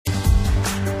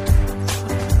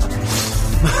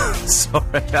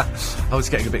Sorry, I was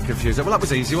getting a bit confused. Well, that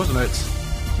was easy, wasn't it?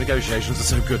 Negotiations are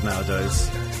so good nowadays.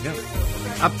 Yeah.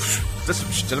 That's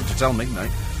what you didn't have to tell me,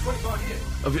 mate. 25 years.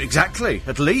 Oh, exactly.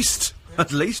 At least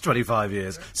 25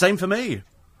 years. Same for me.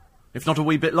 If not a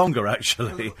wee bit longer,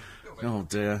 actually. Oh,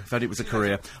 dear. If only it was a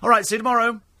career. All right, see you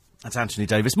tomorrow. That's Anthony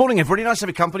Davis. Morning, everybody. Nice to have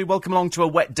your company. Welcome along to a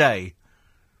wet day.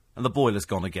 And the boiler's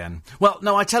gone again. Well,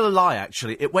 no, I tell a lie,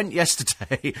 actually. It went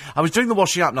yesterday. I was doing the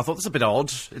washing up, and I thought, that's a bit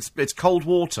odd. It's cold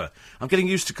water. I'm getting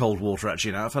used to cold water,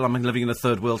 actually, now. I feel I'm living in a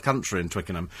third world country in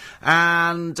Twickenham.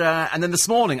 And then this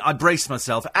morning, I braced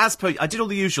myself. As per... I did all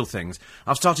the usual things.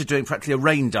 I've started doing practically a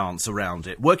rain dance around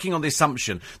it, working on the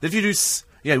assumption that if you do...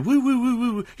 Yeah, woo, woo,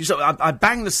 woo, woo. I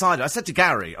banged the side. I said to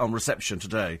Gary on reception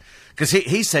today, because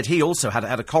he said he also had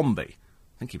a combi.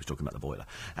 I think he was talking about the boiler.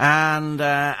 And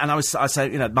I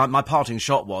said, you know, my parting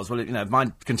shot was, well, you know, if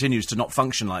mine continues to not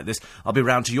function like this, I'll be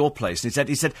round to your place. And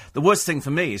he said, the worst thing for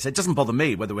me, he said, it doesn't bother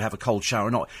me whether we have a cold shower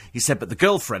or not. He said, but the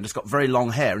girlfriend has got very long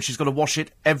hair and she's got to wash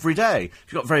it every day.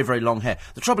 She's got very, very long hair.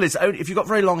 The trouble is, if you've got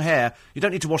very long hair, you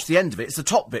don't need to wash the end of it. It's the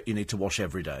top bit you need to wash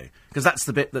every day. Because that's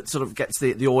the bit that sort of gets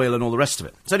the oil and all the rest of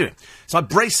it. So anyway, I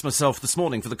braced myself this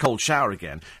morning for the cold shower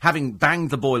again, having banged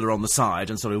the boiler on the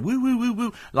side and sort of woo, woo, woo,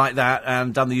 woo, like that,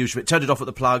 and done the usual bit, turned it off at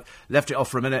the plug, left it off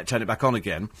for a minute, turned it back on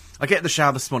again. I get in the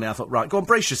shower this morning, I thought, right, go on,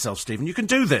 brace yourself, Stephen, you can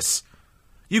do this.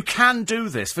 You can do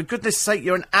this. For goodness sake,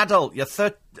 you're an adult, you're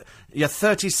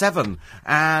 37,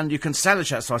 and you can stand the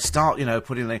shower. So I start, you know,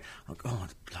 putting the... Oh,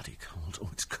 it's bloody cold. Oh,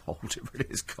 it's cold. It really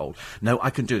is cold. No, I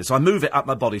can do this. So I move it up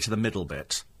my body to the middle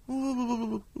bit.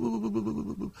 Very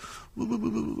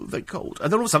cold.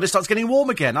 And then all of a sudden it starts getting warm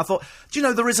again. I thought, do you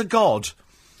know, there is a God?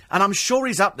 And I'm sure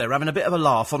he's up there having a bit of a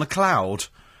laugh on a cloud.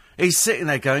 He's sitting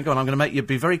there going, go on, I'm going to make you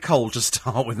be very cold to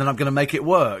start with, and I'm going to make it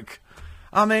work.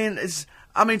 I mean,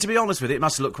 to be honest with you, it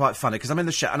must look quite funny, because I'm in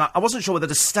the shower, and I wasn't sure whether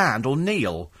to stand or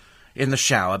kneel in the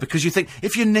shower, because you think,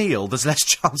 if you kneel, there's less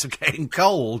chance of getting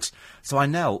cold. So I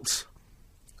knelt.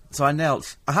 I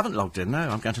haven't logged in, no.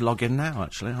 I'm going to log in now,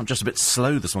 actually. I'm just a bit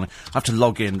slow this morning. I have to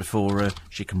log in before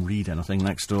she can read anything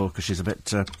next door, because she's a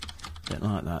bit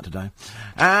like that today.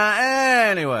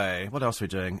 Anyway, what else are we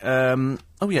doing? Oh,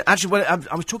 yeah, actually, well,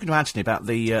 I was talking to Anthony about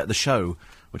the show,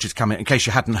 which is coming, in case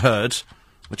you hadn't heard,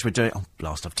 which we're doing... Oh,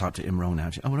 blast, I've typed it in wrong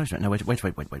now. Oh, no, wait.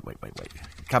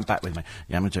 Come back with me.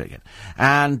 Yeah, I'm going to do it again.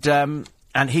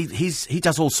 And he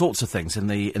does all sorts of things in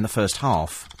the first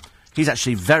half. He's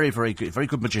actually very, very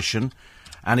good magician,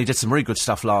 and he did some really good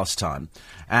stuff last time.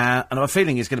 And I have a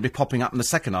feeling he's going to be popping up in the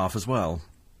second half as well.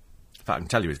 In fact, I can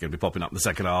tell you he's going to be popping up in the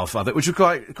second half, I think, which is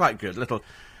quite good.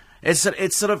 It's sort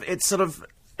of,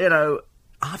 you know,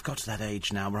 I've got to that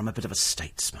age now where I'm a bit of a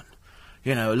statesman.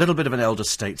 You know, a little bit of an elder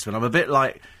statesman. I'm a bit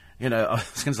like, you know, I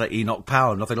was going to say Enoch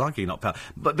Powell, nothing like Enoch Powell,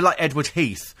 but like they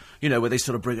Heath, you know, where they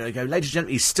sort of they go, ladies and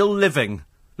gentlemen, he's still living.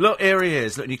 Look, here he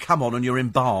is. Look, and you come on and you're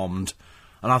embalmed.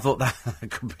 And I thought that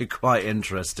could be quite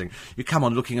interesting. You come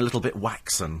on looking a little bit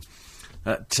waxen.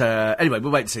 But, anyway,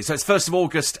 we'll wait and see. So it's 1st of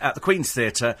August at the Queen's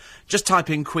Theatre. Just type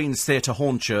in Queen's Theatre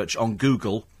Hornchurch on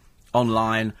Google,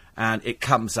 online, and it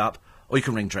comes up. Or you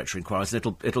can ring directory inquiries, and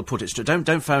it'll put it straight.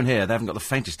 Don't phone here. They haven't got the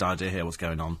faintest idea here what's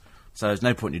going on. So there's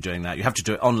no point in you doing that. You have to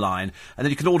do it online. And then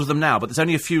you can order them now, but there's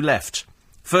only a few left.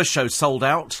 First show's sold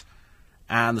out,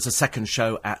 and there's a second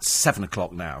show at 7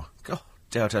 o'clock now. God,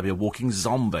 dare I be a walking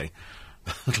zombie.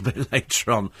 A little bit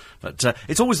later on. But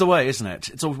it's always the way, isn't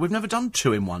it? We've never done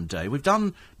 2 in one day. We've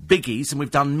done biggies and we've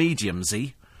done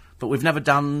mediumsy, but we've never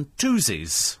done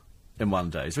twosies in one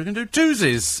day. So we can do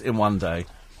twosies in one day.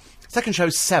 Second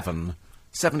show's 7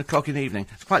 o'clock in the evening.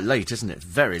 It's quite late, isn't it?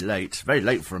 Very late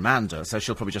for Amanda, so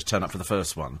she'll probably just turn up for the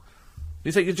first one.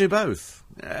 You think you do both?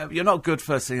 You're not good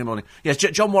first thing in the morning. Yes,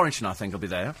 John Warrington, I think, will be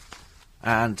there.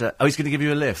 And, he's going to give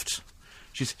you a lift.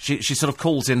 She sort of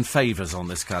calls in favours on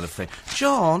this kind of thing.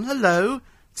 John, hello,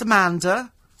 it's Amanda.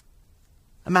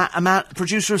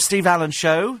 Producer of Steve Allen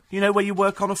Show. You know, where you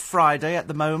work on a Friday at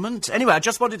the moment. Anyway, I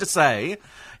just wanted to say,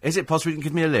 is it possible you can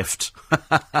give me a lift?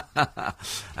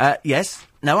 Yes.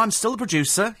 No, I'm still the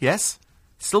producer, yes.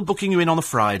 Still booking you in on a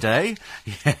Friday.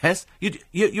 Yes.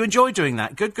 You enjoy doing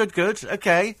that. Good.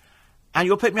 OK. And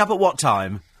you'll pick me up at what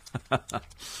time?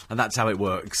 And that's how it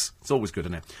works. It's always good,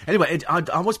 isn't it? Anyway,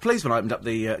 I was pleased when I opened up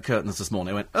the curtains this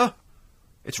morning. I went, oh,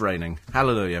 it's raining.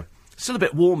 Hallelujah. Still a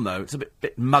bit warm, though. It's a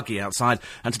bit muggy outside.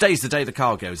 And today's the day the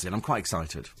car goes in. I'm quite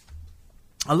excited.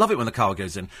 I love it when the car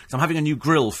goes in, because I'm having a new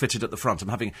grille fitted at the front.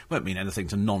 Won't mean anything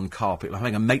to non-carpet, but I'm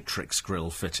having a matrix grille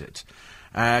fitted.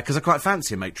 Because I quite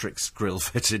fancy a matrix grille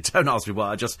fitted. Don't ask me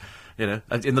why. I just, you know,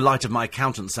 in the light of my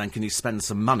accountant saying, can you spend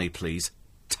some money, please?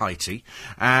 Tighty.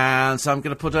 And so I'm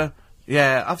going to put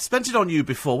Yeah, I've spent it on you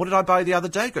before. What did I buy the other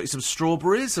day? Got you some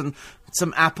strawberries and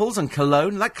some apples and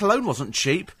cologne. That cologne wasn't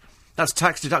cheap. That's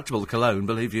tax-deductible, the cologne,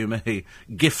 believe you me.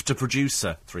 Gift to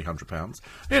producer, £300.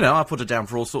 You know, I put her down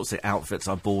for all sorts of outfits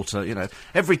I bought her, you know.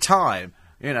 Every time,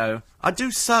 you know, I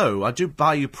do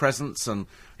buy you presents and,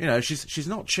 you know, she's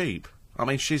not cheap. I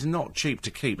mean, she's not cheap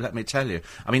to keep, let me tell you.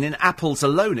 I mean, in apples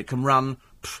alone, it can run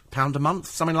 £1 a month,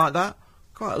 something like that.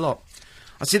 Quite a lot.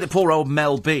 I see that poor old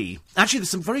Mel B. Actually,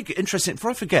 there's some very interesting, before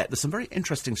I forget, there's some very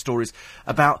interesting stories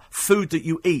about food that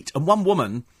you eat. And one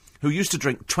woman who used to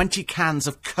drink 20 cans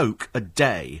of Coke a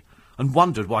day and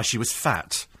wondered why she was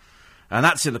fat. And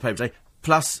that's in the paper today.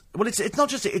 Plus, well, it's not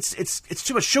just, it's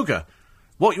too much sugar.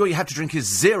 What you have to drink is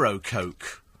zero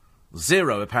Coke.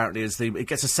 Zero, apparently, it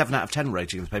gets a 7 out of 10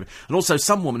 rating in the paper. And also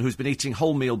some woman who's been eating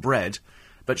wholemeal bread,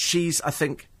 but she's, I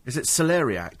think, is it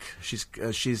celeriac?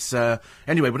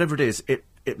 Anyway, whatever it is,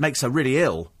 it makes her really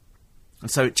ill.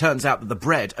 And so it turns out that the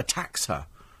bread attacks her.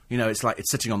 You know, it's like it's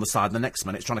sitting on the side and the next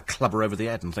minute it's trying to club her over the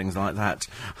head and things like that.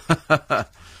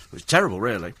 It's terrible,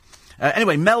 really.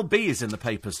 Anyway, Mel B is in the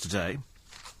papers today.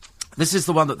 This is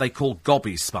the one that they call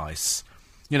Gobby Spice.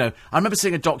 You know, I remember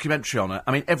seeing a documentary on it.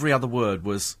 I mean, every other word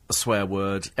was a swear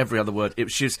word. Every other word.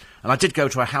 And I did go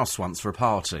to her house once for a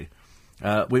party.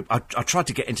 I tried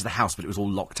to get into the house, but it was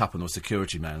all locked up and there was a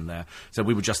security man there. So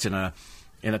we were just in a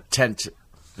tent.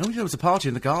 Oh, there was a party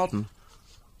in the garden.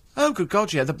 Oh, good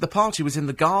God, yeah. The party was in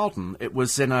the garden. It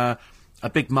was in a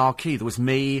big marquee. There was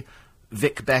me,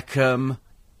 Vic Beckham.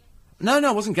 No,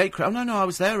 it wasn't Gatecraft. Oh, no, I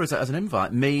was there as an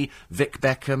invite. Me, Vic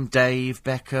Beckham, Dave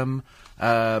Beckham,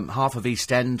 half of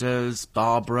EastEnders,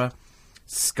 Barbara,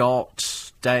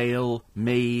 Scott, Dale,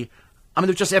 me. I mean,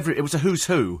 it was a who's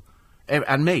who.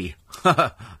 And me.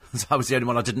 So I was the only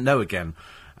one I didn't know again.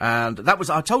 And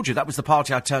I told you, that was the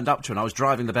party I turned up to, and I was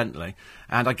driving the Bentley,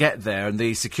 and I get there, and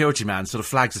the security man sort of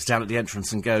flags us down at the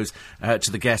entrance and goes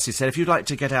to the guests. He said, if you'd like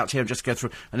to get out here and just go through,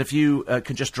 and if you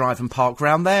can just drive and park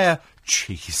round there.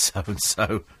 Cheeky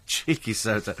so-and-so. Cheeky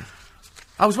so-and-so.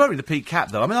 I was wearing the peak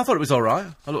cap, though. I mean, I thought it was all right.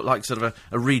 I looked like sort of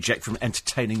a reject from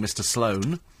Entertaining Mr.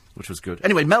 Sloane, which was good.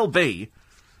 Anyway, Mel B,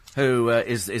 who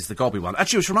is the gobby one.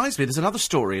 Actually, which reminds me, there's another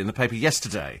story in the paper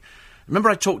yesterday. Remember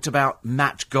I talked about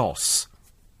Matt Goss,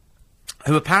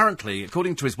 who apparently,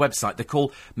 according to his website, they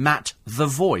call Matt the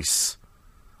Voice.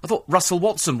 I thought Russell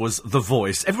Watson was the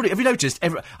Voice. Everybody, have you noticed?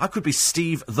 I could be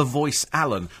Steve the Voice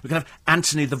Allen. We can have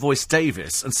Anthony the Voice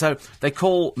Davis. And so they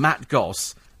call Matt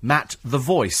Goss Matt the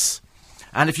Voice.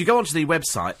 And if you go onto the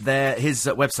website, his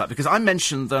website, because I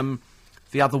mentioned them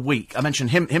the other week. I mentioned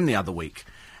him the other week.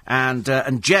 And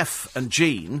Jeff and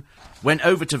Jean went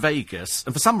over to Vegas,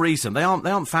 and for some reason, they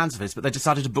aren't fans of his, but they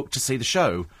decided to book to see the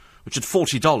show, which at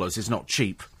 $40 is not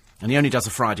cheap, and he only does a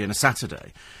Friday and a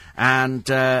Saturday. And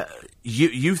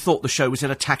you thought the show was in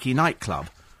a tacky nightclub.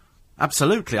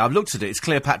 Absolutely, I've looked at it. It's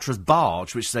Cleopatra's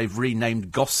Barge, which they've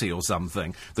renamed Gossy or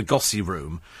something, the Gossy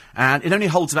Room, and it only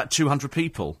holds about 200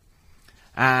 people.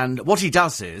 And what he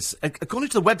does is, according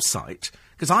to the website,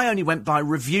 because I only went by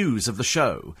reviews of the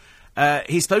show,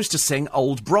 he's supposed to sing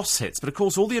old Bros hits, but of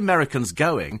course all the Americans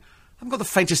going haven't got the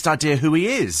faintest idea who he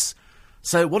is.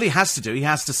 So what he has to do, he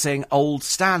has to sing old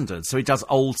standards. So he does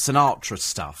old Sinatra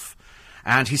stuff.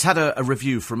 And he's had a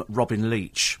review from Robin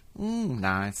Leach.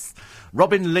 Nice.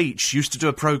 Robin Leach used to do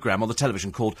a programme on the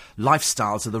television called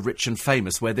Lifestyles of the Rich and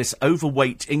Famous, where this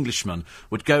overweight Englishman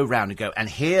would go round and go,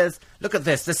 and look at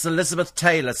this is Elizabeth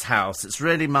Taylor's house. It's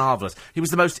really marvellous. He was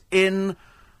the most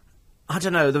I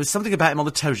don't know, there was something about him on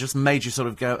the television just made you sort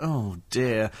of go, oh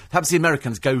dear. Perhaps the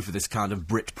Americans go for this kind of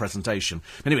Brit presentation.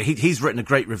 Anyway, he's written a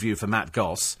great review for Matt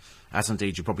Goss, as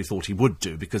indeed you probably thought he would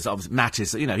do, because Matt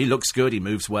is, you know, he looks good, he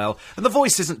moves well, and the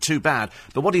voice isn't too bad.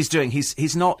 But what he's doing,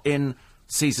 he's not in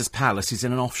Caesar's Palace, he's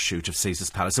in an offshoot of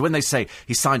Caesar's Palace. So when they say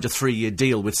he signed a 3-year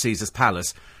deal with Caesar's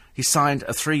Palace, he signed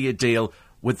a 3-year deal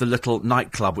with the little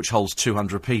nightclub which holds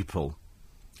 200 people.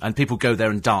 And people go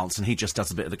there and dance, and he just does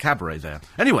a bit of the cabaret there.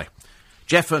 Anyway,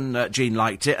 Jeff and Jean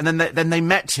liked it, and then they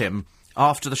met him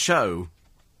after the show.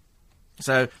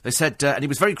 So they said, and he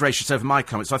was very gracious over my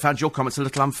comments, so I found your comments a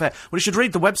little unfair. Well, you should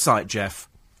read the website, Jeff,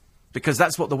 because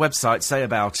that's what the websites say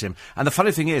about him. And the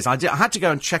funny thing is, I had to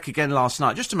go and check again last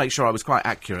night, just to make sure I was quite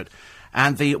accurate.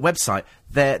 And the website,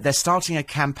 they're starting a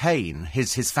campaign,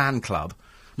 his fan club.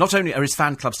 Not only are his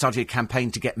fan club starting a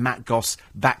campaign to get Matt Goss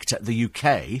back to the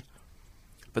UK,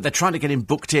 but they're trying to get him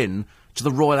booked in to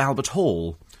the Royal Albert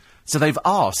Hall. So they've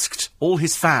asked all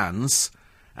his fans,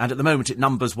 and at the moment it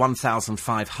numbers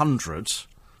 1,500,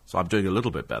 so I'm doing a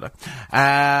little bit better,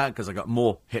 because I got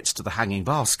more hits to the hanging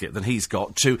basket than he's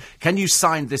got, to, can you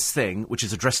sign this thing, which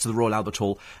is addressed to the Royal Albert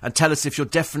Hall, and tell us if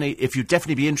you'd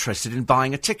definitely be interested in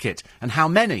buying a ticket, and how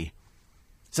many?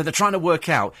 So they're trying to work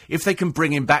out if they can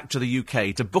bring him back to the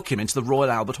UK to book him into the Royal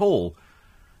Albert Hall.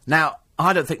 Now,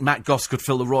 I don't think Matt Goss could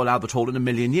fill the Royal Albert Hall in a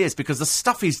million years, because the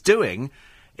stuff he's doing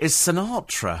is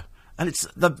Sinatra. And it's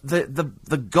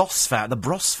the Goss fan, the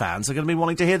Bros fans are going to be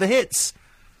wanting to hear the hits.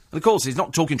 And of course, he's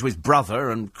not talking to his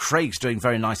brother, and Craig's doing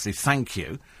very nicely, thank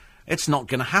you. It's not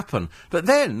going to happen. But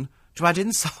then, to add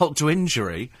insult to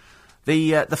injury,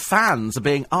 the fans are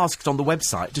being asked on the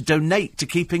website to donate to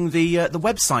keeping the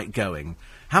website going.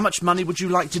 How much money would you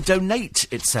like to donate,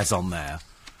 it says on there.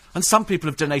 And some people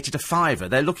have donated a £5.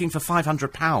 They're looking for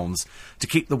 £500 to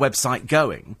keep the website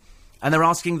going. And they're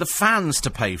asking the fans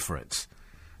to pay for it.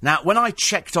 Now, when I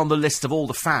checked on the list of all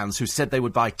the fans who said they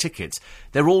would buy tickets,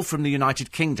 they're all from the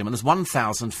United Kingdom, and there's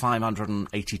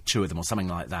 1,582 of them, or something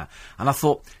like that. And I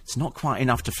thought, it's not quite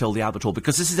enough to fill the Albert Hall,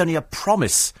 because this is only a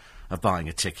promise of buying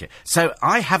a ticket. So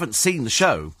I haven't seen the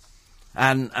show.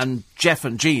 And Jeff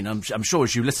and Jean, I'm sure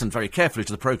as you listened very carefully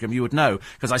to the programme, you would know,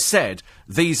 because I said,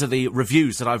 these are the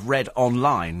reviews that I've read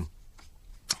online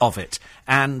of it.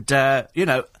 And, you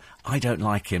know, I don't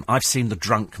like him. I've seen the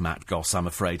drunk Matt Goss, I'm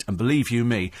afraid. And believe you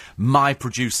me, my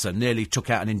producer nearly took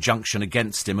out an injunction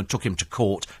against him and took him to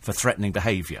court for threatening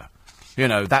behaviour. You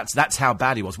know, that's how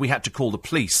bad he was. We had to call the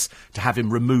police to have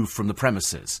him removed from the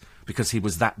premises because he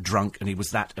was that drunk and he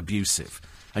was that abusive.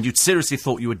 And you'd seriously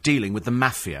thought you were dealing with the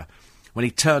mafia when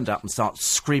he turned up and started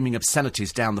screaming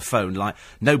obscenities down the phone like,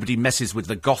 nobody messes with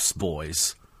the Goss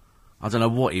boys. I don't know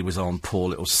what he was on, poor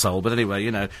little soul, but anyway,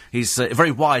 you know, he's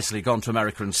very wisely gone to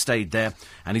America and stayed there,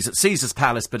 and he's at Caesar's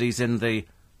Palace, but he's in the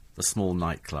small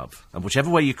nightclub. And whichever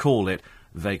way you call it,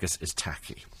 Vegas is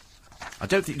tacky. I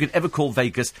don't think you could ever call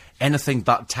Vegas anything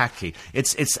but tacky.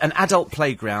 It's an adult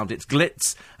playground, it's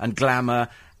glitz and glamour,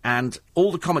 and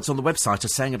all the comments on the website are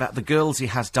saying about the girls he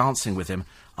has dancing with him.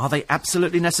 Are they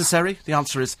absolutely necessary? The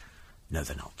answer is, no,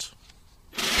 they're not.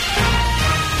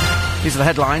 These are the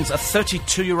headlines. A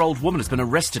 32-year-old woman has been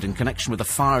arrested in connection with a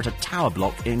fire at a tower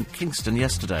block in Kingston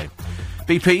yesterday.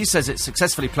 BP says it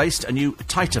successfully placed a new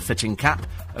tighter-fitting cap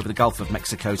over the Gulf of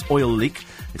Mexico's oil leak.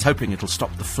 It's hoping it'll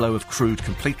stop the flow of crude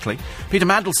completely. Peter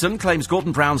Mandelson claims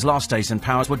Gordon Brown's last days in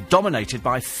power were dominated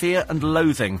by fear and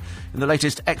loathing. In the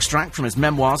latest extract from his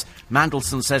memoirs,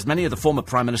 Mandelson says many of the former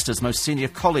Prime Minister's most senior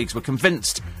colleagues were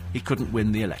convinced he couldn't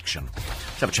win the election.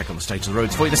 Let's have a check on the state of the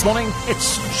roads for you this morning.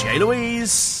 It's Jay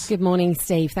Louise. Good morning,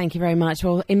 Steve. Thank you very much.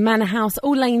 Well, in Manor House,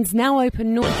 all lanes now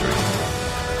open north.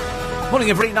 Morning,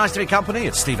 everybody. Nice to be company.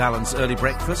 It's Steve Allen's Early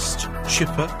Breakfast.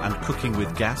 Chipper and cooking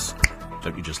with gas.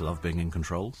 Don't you just love being in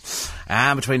control?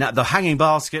 And between that, the hanging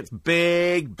baskets,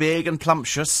 big and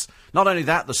plumptious. Not only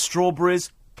that, the strawberries,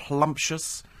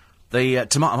 plumptious. The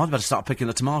tomato. I might better start picking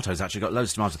the tomatoes, actually. Got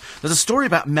loads of tomatoes. There's a story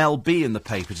about Mel B in the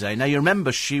paper today. Now, you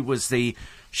remember she was the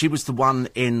one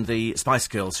in the Spice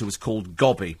Girls who was called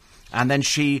Gobby. And then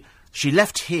she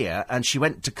left here and she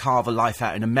went to carve a life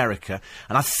out in America.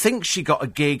 And I think she got a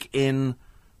gig in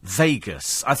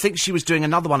Vegas. I think she was doing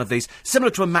another one of these,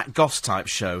 similar to a Matt Goss type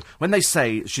show. When they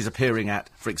say she's appearing at,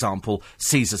 for example,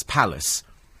 Caesar's Palace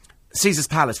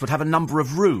would have a number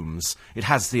of rooms. It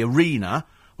has the arena,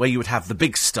 where you would have the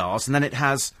big stars, and then it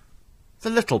has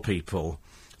the little people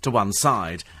to one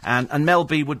side. And Mel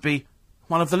B would be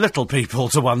one of the little people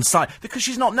to one side, because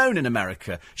she's not known in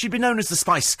America. She'd be known as the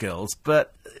Spice Girls,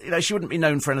 but, you know, she wouldn't be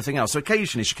known for anything else. So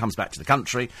occasionally she comes back to the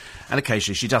country, and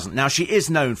occasionally she doesn't. Now, she is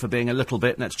known for being a little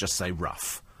bit, let's just say,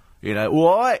 rough. You know,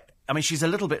 what? I mean, she's a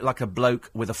little bit like a bloke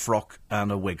with a frock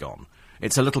and a wig on.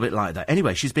 It's a little bit like that.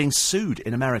 Anyway, she's being sued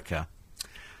in America.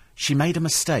 She made a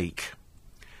mistake.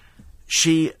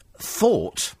 She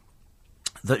thought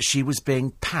that she was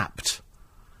being papped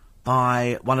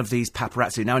by one of these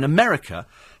paparazzi. Now, in America,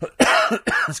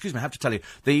 excuse me, I have to tell you,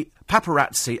 the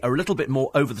paparazzi are a little bit more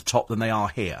over the top than they are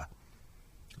here.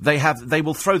 They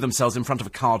will throw themselves in front of a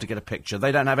car to get a picture.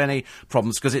 They don't have any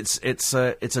problems because it's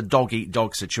a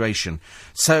dog-eat-dog situation.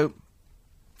 So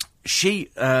she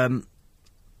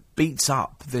beats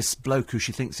up this bloke who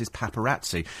she thinks is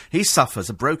paparazzi. He suffers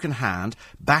a broken hand,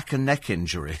 back and neck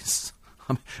injuries.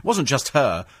 It wasn't just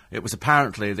her, it was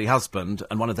apparently the husband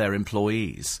and one of their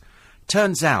employees.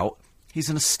 Turns out he's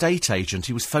an estate agent.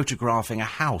 He was photographing a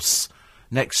house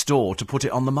next door to put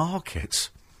it on the market.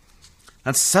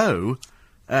 And so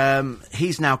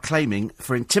he's now claiming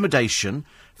for intimidation,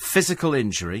 physical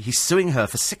injury. He's suing her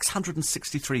for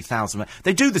 $663,000.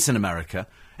 They do this in America.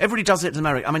 Everybody does it in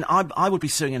America. I mean, I would be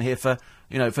suing in here for,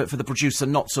 for the producer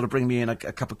not sort of bring me in a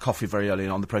cup of coffee very early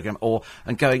on the programme,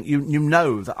 and going, you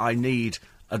know that I need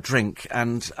a drink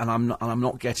and I'm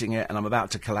not getting it and I'm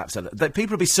about to collapse.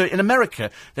 People would be suing in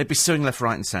America. They'd be suing left,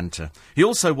 right, and centre. He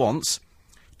also wants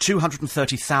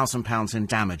 £230,000 in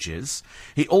damages.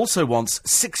 He also wants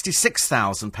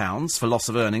 £66,000 for loss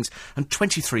of earnings and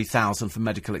 £23,000 for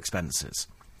medical expenses.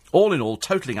 All in all,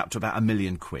 totalling up to about £1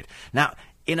 million. Now,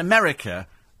 in America,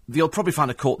 you'll probably find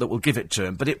a court that will give it to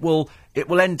him, but it will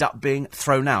end up being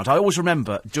thrown out. I always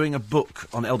remember doing a book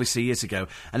on LBC years ago,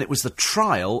 and it was the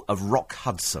trial of Rock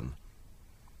Hudson.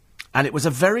 And it was a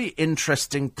very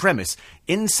interesting premise,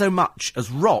 in so much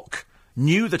as Rock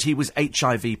knew that he was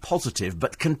HIV positive,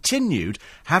 but continued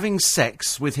having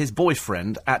sex with his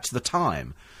boyfriend at the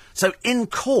time. So in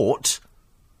court,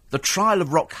 the trial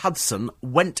of Rock Hudson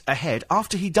went ahead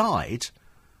after he died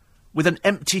with an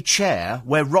empty chair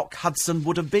where Rock Hudson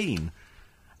would have been.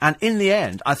 And in the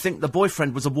end, I think the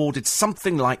boyfriend was awarded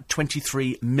something like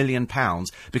 £23 million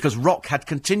because Rock had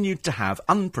continued to have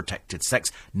unprotected sex,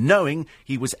 knowing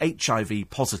he was HIV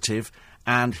positive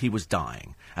and he was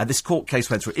dying. And this court case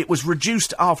went through. It was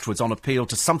reduced afterwards on appeal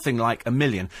to something like $1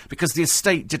 million because the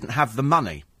estate didn't have the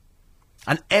money.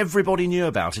 And everybody knew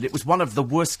about it. It was one of the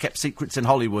worst-kept secrets in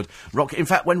Hollywood. In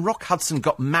fact, when Rock Hudson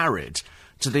got married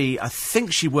to I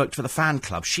think she worked for the fan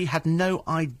club, she had no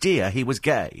idea he was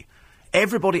gay.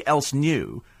 Everybody else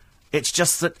knew. It's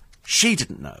just that she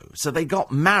didn't know. So they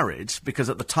got married because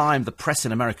at the time the press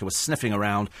in America was sniffing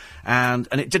around and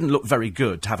it didn't look very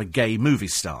good to have a gay movie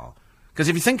star. Because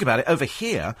if you think about it, over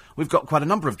here, we've got quite a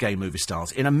number of gay movie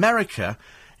stars. In America,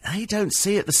 they don't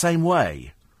see it the same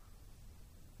way.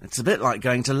 It's a bit like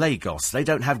going to Lagos. They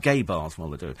don't have gay bars. Well,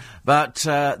 they do. But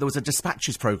there was a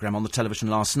Dispatches programme on the television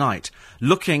last night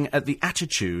looking at the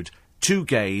attitude to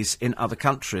gays in other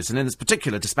countries. And in this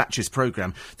particular Dispatches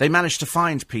programme, they managed to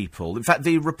find people. In fact,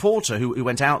 the reporter who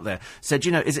went out there said,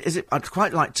 is it, I'd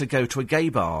quite like to go to a gay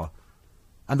bar.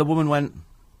 And the woman went,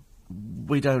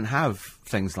 we don't have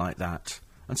things like that.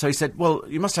 And so he said, well,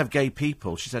 you must have gay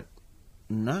people. She said,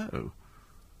 no.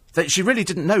 She really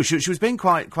didn't know. She was being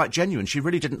quite genuine. She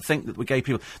really didn't think that we're gay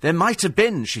people. There might have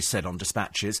been, she said on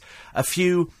Dispatches, a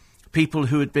few people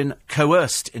who had been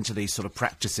coerced into these sort of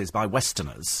practices by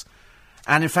Westerners.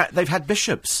 And in fact, they've had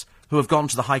bishops who have gone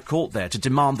to the High Court there to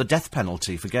demand the death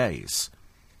penalty for gays.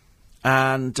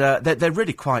 And they're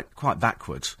really quite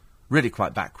backward. Really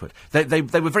quite backward. They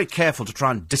were very careful to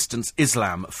try and distance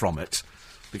Islam from it,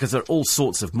 because there are all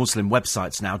sorts of Muslim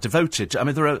websites now devoted to... I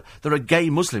mean, there are gay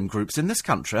Muslim groups in this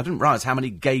country. I didn't realise how many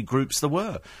gay groups there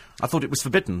were. I thought it was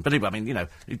forbidden. But anyway, I mean,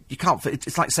 you can't...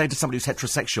 It's like saying to somebody who's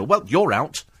heterosexual, well, you're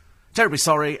out. Terribly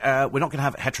sorry, we're not going to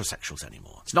have heterosexuals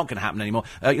anymore. It's not going to happen anymore.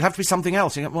 You'll have to be something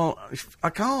else. You go, well, I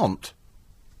can't.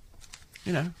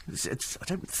 I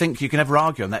don't think you can ever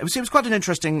argue on that. It was quite an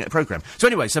interesting programme. So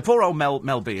anyway, so poor old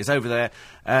Mel B is over there.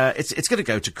 It's going to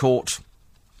go to court.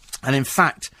 And in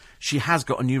fact, she has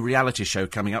got a new reality show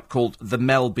coming up called The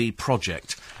Mel B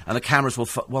Project. And the cameras will...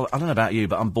 well, I don't know about you,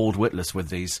 but I'm bored witless with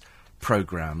these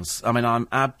programmes. I mean,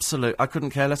 I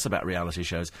couldn't care less about reality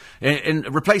shows. In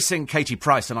replacing Katie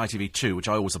Price on ITV2, which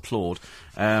I always applaud,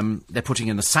 they're putting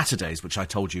in the Saturdays, which I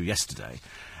told you yesterday.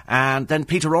 And then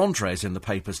Peter Andre is in the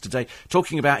papers today,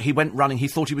 talking about he went running, he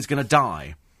thought he was going to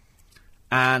die.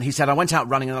 And he said, I went out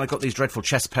running and I got these dreadful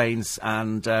chest pains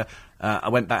and I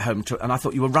went back home and I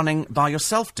thought you were running by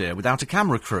yourself, dear, without a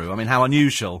camera crew. I mean, how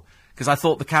unusual. Because I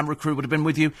thought the camera crew would have been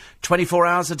with you 24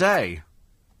 hours a day.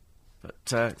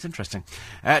 But it's interesting.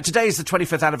 Today is the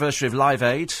 25th anniversary of Live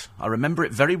Aid. I remember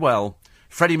it very well.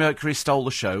 Freddie Mercury stole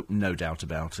the show, no doubt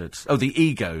about it. Oh, the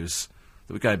Egos.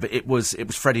 There we go. But it was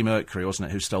Freddie Mercury, wasn't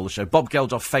it, who stole the show? Bob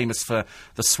Geldof, famous for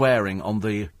the swearing on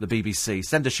the BBC.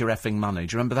 Send us your effing money.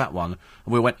 Do you remember that one?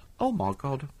 And we went, oh, my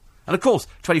God. And, of course,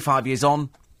 25 years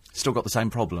on, still got the same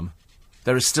problem.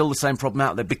 There is still the same problem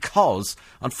out there because,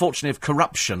 unfortunately, of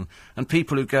corruption and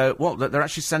people who go, what, they're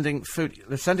actually sending food...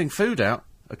 They're sending food out?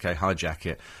 OK, hijack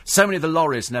it. So many of the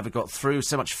lorries never got through,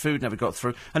 so much food never got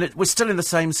through, and we're still in the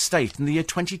same state in the year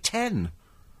 2010.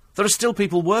 There are still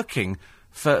people working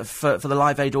for the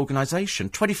Live Aid organisation,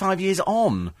 25 years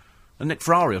on. And Nick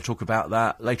Ferrari will talk about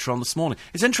that later on this morning.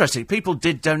 It's interesting, people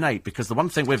did donate, because the one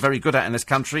thing we're very good at in this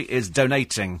country is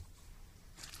donating.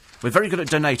 We're very good at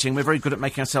donating, we're very good at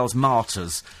making ourselves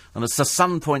martyrs. And as the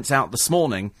Sun points out this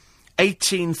morning,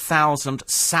 18,000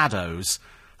 saddos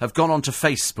have gone onto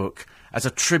Facebook as a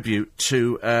tribute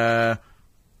to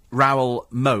Raoul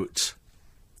Moat,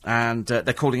 and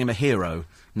they're calling him a hero.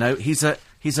 No, he's a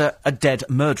dead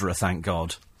murderer, thank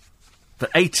God. But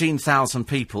 18,000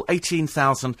 people,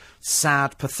 18,000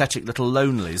 sad, pathetic little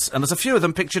lonelies. And there's a few of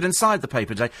them pictured inside the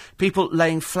paper today. People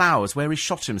laying flowers where he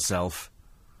shot himself.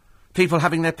 People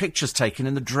having their pictures taken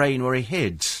in the drain where he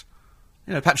hid.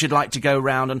 You know, perhaps you'd like to go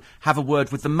round and have a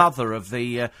word with the mother of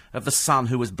the son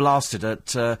who was blasted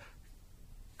at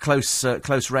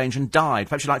close range and died.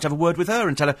 Perhaps you'd like to have a word with her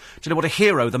and tell her what a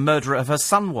hero the murderer of her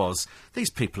son was.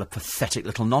 These people are pathetic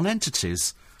little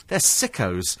non-entities. They're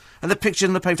sickos. And they're pictured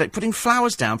in the paper putting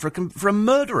flowers down for a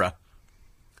murderer.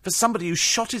 For somebody who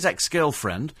shot his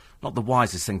ex-girlfriend. Not the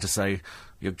wisest thing to say,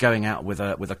 you're going out with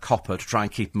a copper to try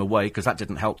and keep him away, because that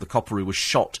didn't help the copper who was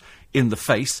shot in the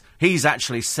face. He's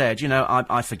actually said, you know,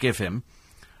 I forgive him.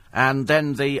 And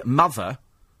then the mother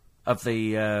of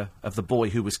the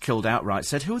boy who was killed outright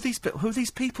said, who are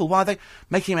these people? Why are they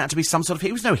making him out to be some sort of...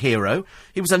 He was no hero.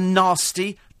 He was a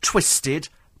nasty, twisted,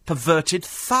 perverted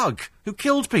thug who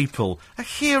killed people. A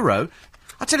hero?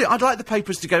 I tell you, I'd like the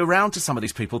papers to go round to some of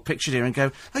these people pictured here and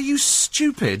go, are you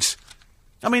stupid?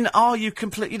 I mean, are you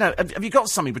complete... You know, have you got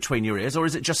something between your ears, or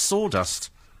is it just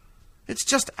sawdust? It's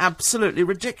just absolutely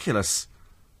ridiculous.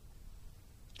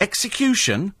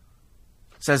 Execution,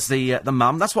 says the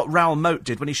mum. That's what Raoul Moat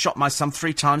did when he shot my son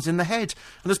 3 times in the head.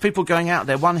 And there's people going out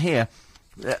there, one here.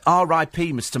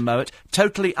 R.I.P. Mr. Moat.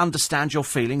 Totally understand your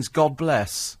feelings. God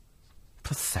bless.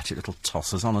 Pathetic little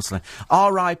tossers, honestly.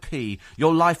 R.I.P.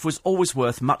 Your life was always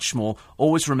worth much more.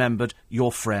 Always remembered,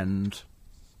 your friend.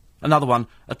 Another one.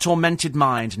 A tormented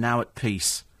mind, now at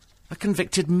peace. A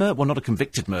convicted well, not a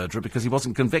convicted murderer, because he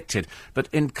wasn't convicted, but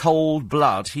in cold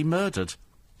blood he murdered.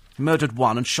 He murdered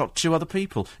one and shot 2 other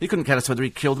people. He couldn't care less whether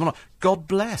he killed them or not. God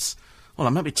bless. Well,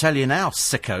 I'm let me tell you now,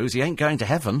 sickos, he ain't going to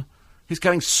heaven. He's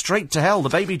going straight to hell. The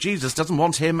baby Jesus doesn't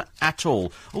want him at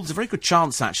all. Oh, there's a very good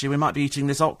chance, actually, we might be eating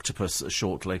this octopus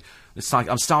shortly. It's like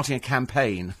I'm starting a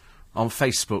campaign on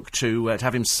Facebook to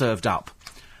have him served up.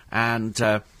 And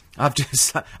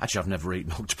I've never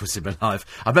eaten octopus in my life.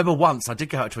 I remember once I did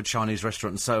go out to a Chinese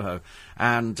restaurant in Soho,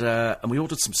 and we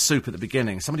ordered some soup at the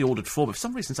beginning. Somebody ordered for me. For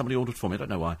some reason, somebody ordered for me. I don't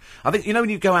know why. I think, you know, when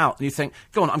you go out and you think,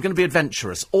 go on, I'm going to be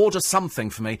adventurous. Order something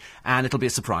for me, and it'll be a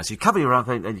surprise. You cover your eyes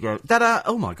and you go, da-da,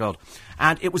 oh my God.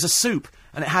 And it was a soup,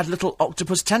 and it had little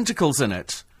octopus tentacles in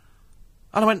it.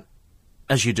 And I went,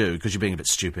 as you do, because you're being a bit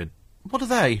stupid, what are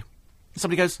they? And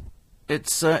somebody goes,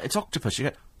 it's octopus. You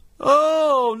go,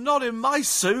 oh, not in my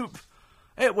soup.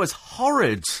 It was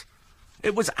horrid.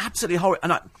 It was absolutely horrid.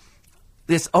 And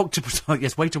this octopus...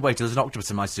 yes, wait, there's an octopus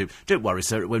in my soup. Don't worry,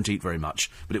 sir, it won't eat very much.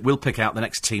 But it will pick out the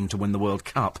next team to win the World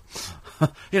Cup.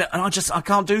 You know, and I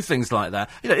can't do things like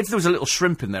that. You know, if there was a little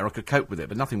shrimp in there, I could cope with it,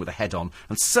 but nothing with a head on.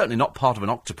 And certainly not part of an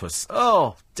octopus.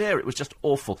 Oh, dear, it was just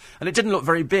awful. And it didn't look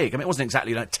very big. I mean, it wasn't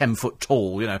exactly, 10 foot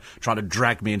tall, trying to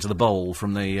drag me into the bowl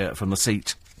from the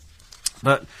seat.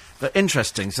 But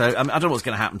interesting. So, I don't know what's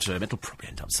going to happen to him. It'll probably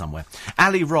end up somewhere.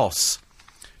 Ali Ross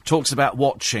talks about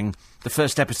watching the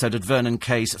first episode of Vernon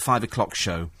Kay's 5 o'clock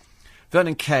show.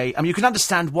 Vernon Kay, you can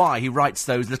understand why he writes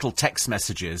those little text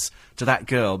messages to that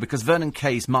girl, because Vernon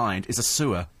Kay's mind is a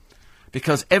sewer.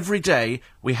 Because every day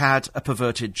we had a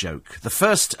perverted joke. The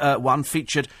first one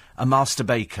featured a master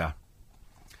baker.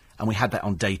 And we had that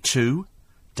on day 2,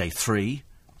 day 3,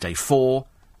 day 4...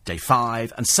 Day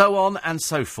 5, and so on and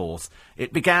so forth.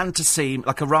 It began to seem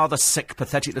like a rather sick,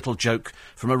 pathetic little joke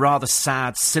from a rather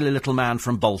sad, silly little man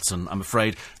from Bolton, I'm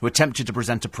afraid, who attempted to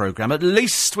present a programme. At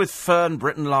least with Fern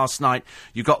Britton last night,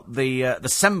 you got the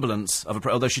semblance of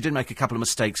although she did make a couple of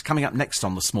mistakes. Coming up next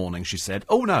on This Morning, she said,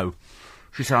 oh no.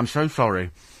 She said, I'm so sorry.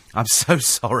 I'm so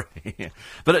sorry.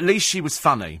 But at least she was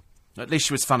funny. At least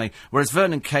she was funny, whereas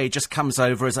Vernon Kay just comes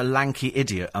over as a lanky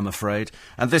idiot, I'm afraid.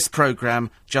 And this programme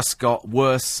just got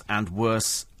worse and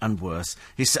worse and worse.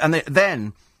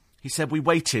 Then he said we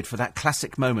waited for that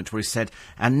classic moment where he said,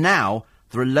 and now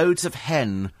there are loads of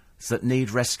hens that need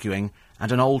rescuing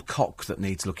and an old cock that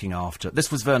needs looking after.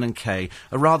 This was Vernon Kay,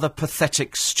 a rather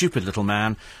pathetic, stupid little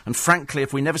man. And frankly,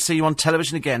 if we never see you on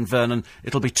television again, Vernon,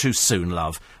 it'll be too soon,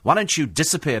 love. Why don't you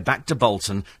disappear back to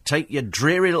Bolton, take your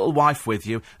dreary little wife with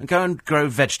you, and go and grow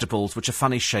vegetables which are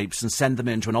funny shapes and send them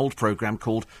into an old programme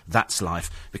called That's Life.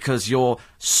 Because your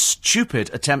stupid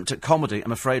attempt at comedy,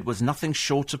 I'm afraid, was nothing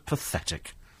short of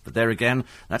pathetic. But there again,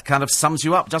 that kind of sums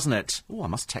you up, doesn't it? Oh, I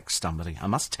must text somebody.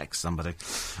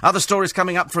 Other stories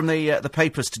coming up from the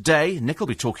papers today. Nick will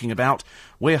be talking about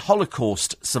we're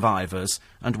Holocaust survivors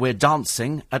and we're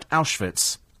dancing at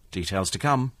Auschwitz. Details to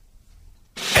come.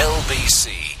 LBC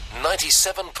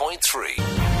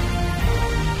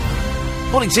 97.3.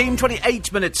 Morning team,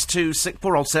 28 minutes to 6.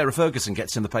 Poor old Sarah Ferguson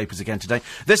gets in the papers again today.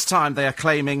 This time they are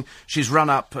claiming she's run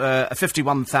up a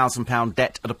 £51,000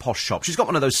 debt at a posh shop. She's got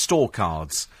one of those store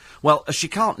cards. Well, she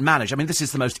can't manage. I mean, this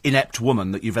is the most inept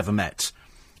woman that you've ever met.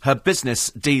 Her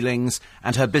business dealings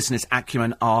and her business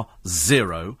acumen are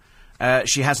zero.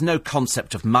 She has no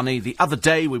concept of money. The other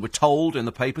day we were told in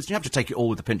the papers, you have to take it all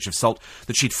with a pinch of salt,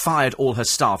 that she'd fired all her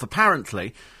staff.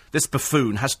 Apparently, this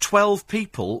buffoon has 12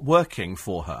 people working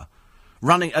for her,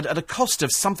 running at a cost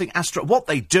of something What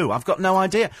they do, I've got no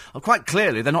idea. Well, quite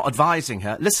clearly, they're not advising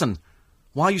her. Listen,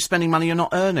 why are you spending money you're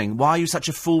not earning? Why are you such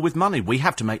a fool with money? We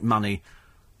have to make money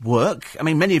work. I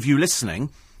mean, many of you listening,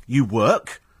 you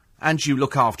work, and you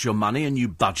look after your money, and you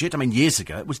budget. I mean, years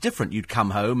ago, it was different. You'd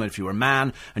come home, and if you were a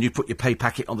man, and you'd put your pay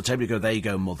packet on the table, you'd go, there you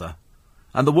go, mother.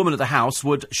 And the woman at the house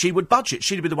would budget.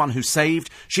 She'd be the one who saved.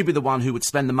 She'd be the one who would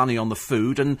spend the money on the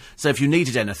food. And so if you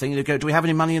needed anything, you'd go, do we have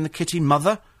any money in the kitty,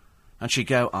 mother? And she'd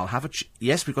go, I'll have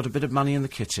yes, we've got a bit of money in the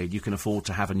kitty. You can afford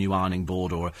to have a new ironing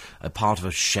board or a part of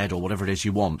a shed or whatever it is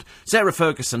you want. Sarah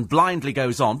Ferguson blindly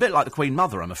goes on, a bit like the Queen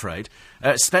Mother, I'm afraid,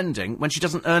 spending when she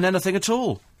doesn't earn anything at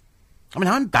all. I mean,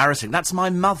 how embarrassing. That's my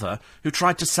mother who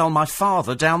tried to sell my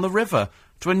father down the river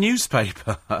to a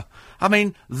newspaper. I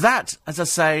mean, that, as I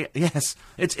say, yes,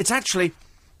 it's actually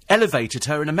elevated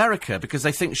her in America because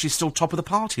they think she's still top of the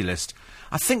party list.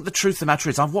 I think the truth of the matter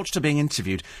is, I've watched her being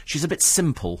interviewed. She's a bit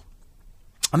simple.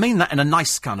 I mean that in a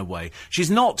nice kind of way. She's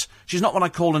not what I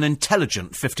call an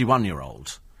intelligent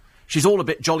 51-year-old. She's all a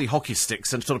bit jolly hockey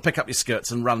sticks and sort of pick up your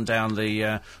skirts and run down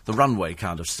the runway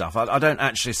kind of stuff. I don't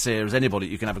actually see her as anybody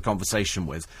you can have a conversation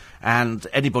with. And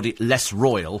anybody less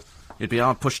royal, you'd be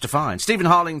hard pushed to find. Stephen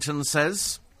Harlington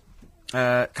says,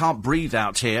 can't breathe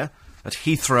out here at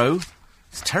Heathrow.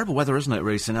 It's terrible weather, isn't it,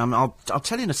 recently? I'll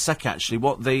tell you in a sec, actually,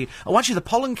 what the... Oh, actually, the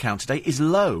pollen count today is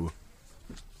low.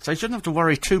 So you shouldn't have to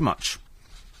worry too much.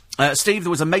 Steve, there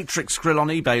was a Matrix grill on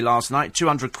eBay last night,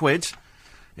 £200.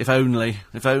 If only.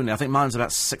 I think mine's about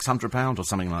 £600 or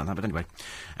something like that, but anyway.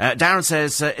 Darren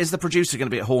says, is the producer going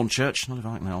to be at Hornchurch? Not if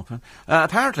I can help her.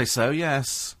 Apparently so,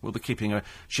 yes. We'll be keeping her.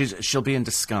 She'll be in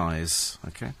disguise,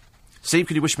 OK? Steve,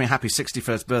 could you wish me a happy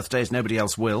 61st birthday as nobody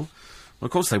else will? Well,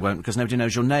 of course they won't, because nobody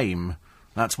knows your name.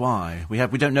 That's why. We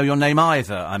don't know your name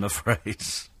either, I'm afraid.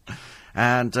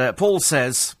 And Paul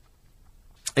says,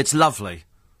 it's lovely.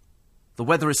 The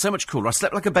weather is so much cooler. I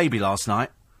slept like a baby last night.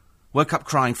 Woke up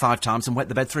crying 5 times and wet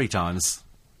the bed 3 times.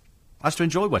 I used to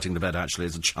enjoy wetting the bed, actually,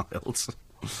 as a child.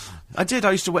 I did.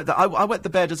 I used to I wet the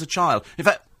bed as a child. In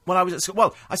fact, when I was at school...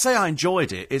 Well, I say I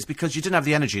enjoyed it is because you didn't have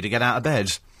the energy to get out of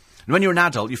bed. And when you're an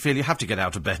adult, you feel you have to get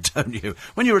out of bed, don't you?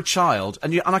 When you're a child,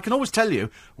 and I can always tell you,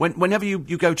 whenever you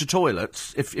go to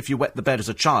toilets, if you wet the bed as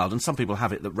a child, and some people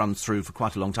have it that runs through for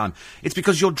quite a long time, it's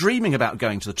because you're dreaming about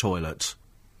going to the toilet.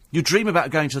 You dream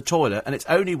about going to the toilet, and it's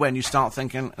only when you start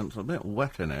thinking, it's a bit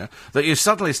wet in here, that you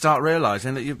suddenly start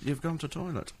realising that you've gone to the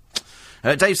toilet.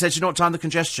 Dave says, you know what time the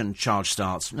congestion charge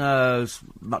starts? No, it's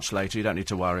much later, you don't need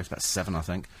to worry. It's about 7, I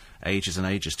think. Ages and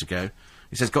ages to go.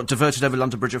 He says, got diverted over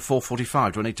London Bridge at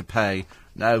 4:45. Do I need to pay?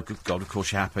 No, good God, of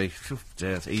course you're happy. Phew,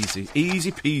 dear, it's easy.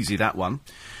 Easy peasy, that one.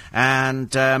 And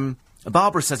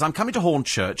Barbara says, I'm coming to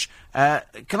Hornchurch.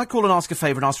 Can I call and ask a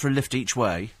favour and ask for a lift each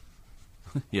way?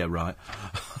 Yeah, right.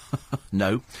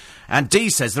 No. And Dee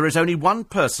says there is only one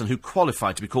person who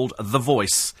qualified to be called The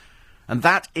Voice, and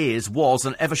that was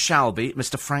and ever shall be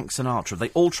Mr. Frank Sinatra. They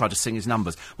all try to sing his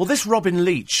numbers. Well, this Robin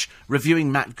Leach, reviewing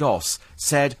Matt Goss,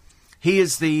 said he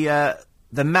is the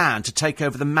man to take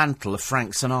over the mantle of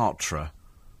Frank Sinatra.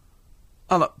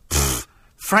 Oh, look,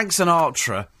 Frank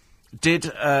Sinatra did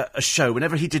a show,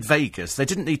 whenever he did Vegas, they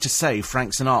didn't need to say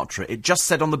Frank Sinatra. It just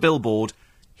said on the billboard,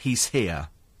 he's here.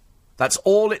 That's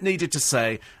all it needed to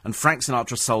say, and Frank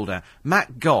Sinatra sold out.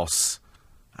 Matt Goss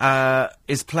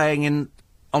is playing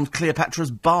on Cleopatra's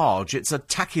Barge. It's a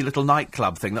tacky little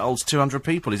nightclub thing that holds 200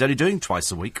 people. He's only doing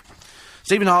twice a week.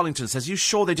 Stephen Harlington says, you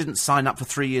sure they didn't sign up for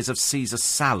 3 years of Caesar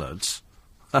salad?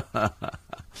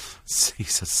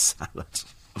 Caesar salad.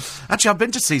 Actually, I've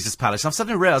been to Caesar's Palace, and I've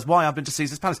suddenly realised why I've been to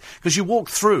Caesar's Palace. Because you walk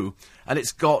through, and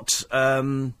it's got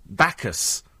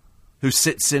Bacchus, who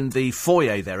sits in the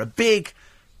foyer there, a big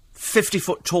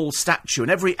 50-foot-tall statue,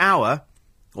 and every hour,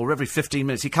 or every 15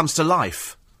 minutes, he comes to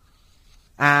life.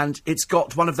 And it's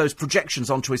got one of those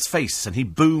projections onto his face, and he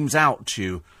booms out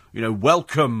to you,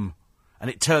 welcome,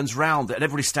 and it turns round, and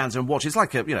everybody stands there and watches. It's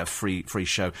like a, free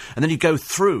show. And then you go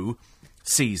through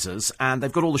Caesar's, and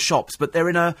they've got all the shops, but they're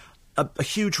in a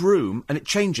huge room, and it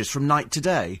changes from night to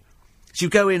day. So you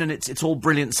go in, and it's all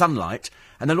brilliant sunlight,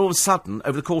 and then all of a sudden,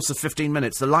 over the course of 15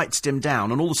 minutes, the lights dim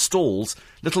down, and all the stalls,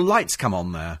 little lights come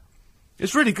on there.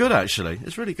 It's really good, actually.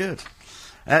 It's really good.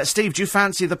 Steve, do you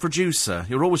fancy the producer?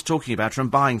 You're always talking about her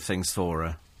and buying things for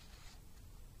her.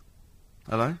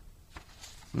 Hello?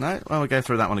 No? Well, we'll go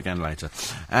through that one again later.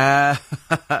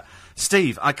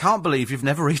 Steve, I can't believe you've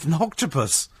never eaten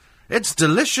octopus. It's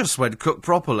delicious when cooked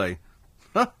properly.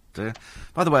 Oh, dear.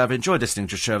 By the way, I've enjoyed listening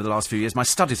to your show over the last few years. My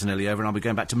studies are nearly over and I'll be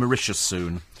going back to Mauritius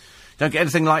soon. Don't get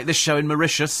anything like this show in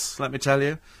Mauritius, let me tell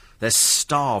you. They're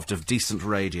starved of decent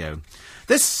radio.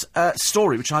 This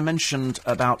story, which I mentioned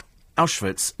about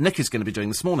Auschwitz, Nick is going to be doing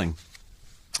this morning.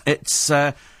 It's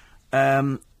a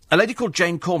lady called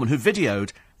Jane Corman who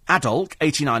videoed Adolk,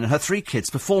 89, and her 3 kids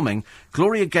performing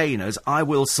Gloria Gaynor's I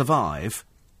Will Survive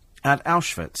at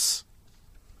Auschwitz.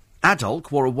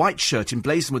 Adolk wore a white shirt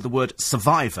emblazoned with the word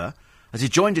survivor as he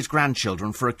joined his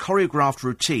grandchildren for a choreographed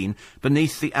routine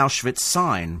beneath the Auschwitz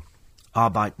sign.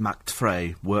 Arbeit macht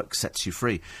frei, work sets you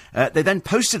free. They then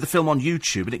posted the film on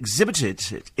YouTube and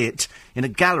exhibited it in a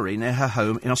gallery near her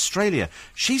home in Australia.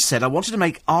 She said, I wanted to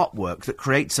make artwork that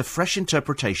creates a fresh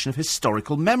interpretation of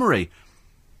historical memory.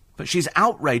 But she's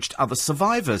outraged other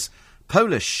survivors.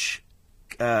 Polish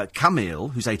Kamil,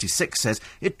 who's 86, says,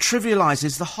 it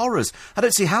trivialises the horrors. I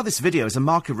don't see how this video is a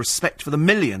mark of respect for the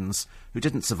millions who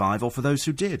didn't survive or for those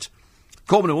who did.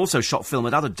 Corman, who also shot film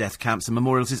at other death camps and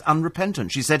memorials, is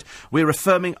unrepentant. She said, we're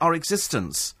affirming our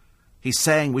existence. He's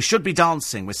saying we should be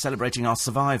dancing, we're celebrating our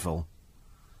survival.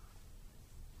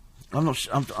 I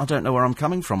don't know where I'm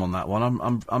coming from on that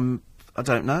one. I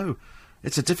don't know.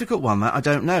 It's a difficult one, that. I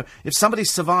don't know. If somebody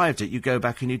survived it, you go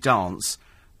back and you dance.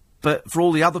 But for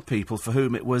all the other people for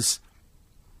whom it was...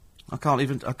 I can't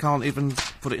even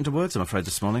put it into words, I'm afraid,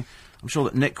 this morning. I'm sure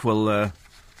that Nick will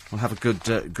have a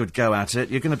good go at it.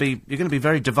 You're going to be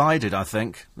very divided, I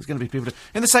think. There's going to be people...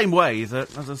 In the same way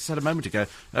that, as I said a moment ago,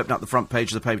 open up the front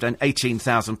page of the paper, and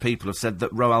 18,000 people have said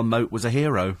that Roald Moat was a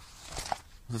hero.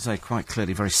 As I say, quite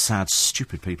clearly, very sad,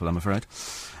 stupid people, I'm afraid.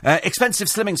 Expensive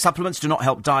slimming supplements do not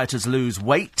help dieters lose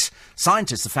weight.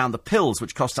 Scientists have found the pills,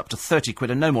 which cost up to 30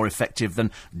 quid, are no more effective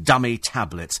than dummy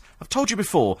tablets. I've told you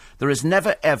before, there is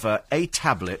never, ever a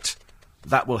tablet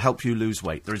that will help you lose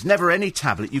weight. There is never any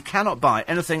tablet. You cannot buy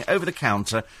anything over the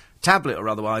counter, tablet or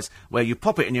otherwise, where you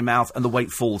pop it in your mouth and the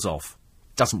weight falls off.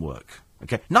 Doesn't work.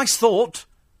 Okay? Nice thought,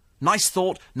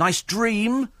 nice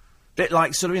dream. Bit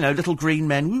like sort of, little green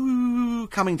men, woo,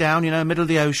 coming down, middle of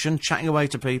the ocean, chatting away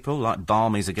to people, like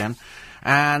barmies again.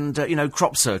 And,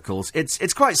 crop circles.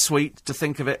 It's quite sweet to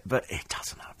think of it, but it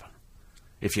doesn't happen.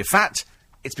 If you're fat,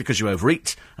 it's because you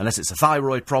overeat, unless it's a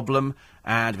thyroid problem.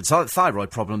 And if it's a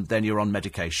thyroid problem, then you're on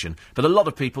medication. But a lot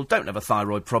of people don't have a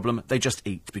thyroid problem, they just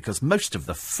eat, because most of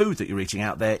the food that you're eating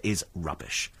out there is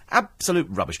rubbish. Absolute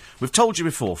rubbish. We've told you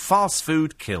before, fast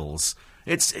food kills.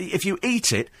 It's, if you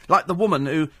eat it, like the woman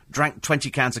who drank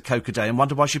 20 cans of Coke a day and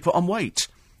wondered why she put on weight.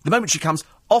 The moment she comes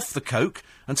off the Coke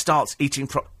and starts eating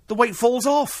the weight falls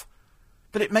off.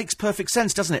 But it makes perfect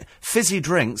sense, doesn't it? Fizzy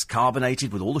drinks,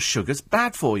 carbonated with all the sugars,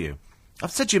 bad for you.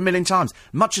 I've said to you a million times,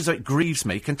 much as it grieves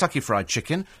me, Kentucky Fried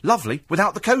Chicken, lovely,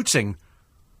 without the coating.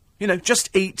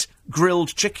 Just eat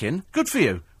grilled chicken, good for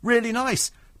you, really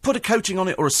nice. Put a coating on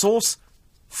it or a sauce,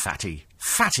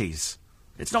 fatties.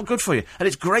 It's not good for you. And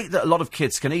it's great that a lot of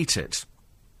kids can eat it.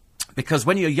 Because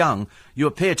when you're young, you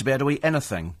appear to be able to eat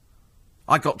anything.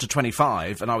 I got to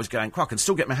 25 and I was going, I can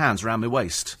still get my hands around my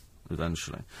waist,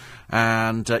 eventually.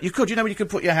 And you could, when you could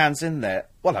put your hands in there.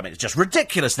 Well, it's just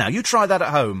ridiculous now. You try that at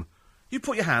home. You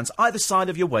put your hands either side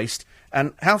of your waist,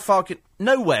 and how far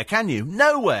nowhere, can you?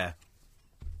 Nowhere!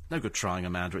 No good trying,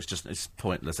 Amanda. It's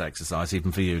pointless exercise,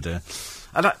 even for you, dear.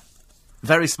 And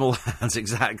very small hands,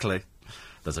 exactly.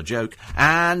 There's a joke.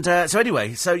 And, so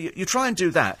anyway, you try and do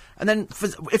that. And then,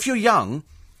 if you're young,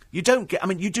 you don't get...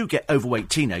 you do get overweight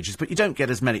teenagers, but you don't get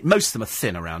as many... Most of them are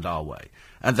thin around our way.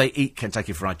 And they eat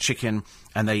Kentucky Fried Chicken,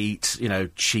 and they eat,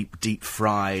 cheap,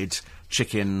 deep-fried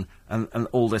chicken, and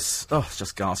all this... Oh, it's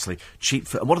just ghastly.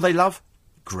 Cheap... And what do they love?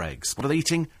 Greggs. What are they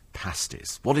eating?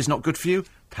 Pasties. What is not good for you?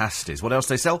 Pasties. What else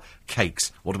do they sell?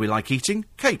 Cakes. What do we like eating?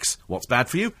 Cakes. What's bad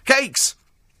for you? Cakes!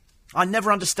 I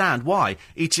never understand why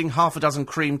eating half a dozen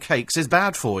cream cakes is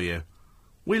bad for you.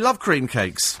 We love cream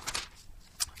cakes.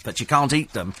 But you can't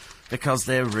eat them because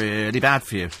they're really bad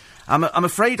for you. I'm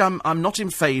afraid I'm not in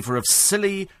favour of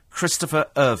silly Christopher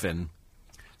Irvin.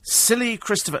 Silly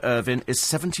Christopher Irvin is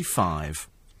 75.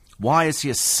 Why is he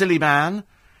a silly man?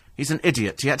 He's an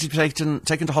idiot. He had to be taken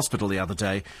to hospital the other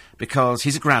day because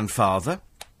he's a grandfather.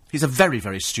 He's a very,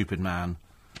 very stupid man.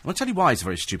 I'll tell you why he's a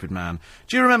very stupid man.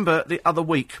 Do you remember the other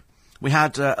week we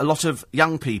had a lot of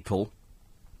young people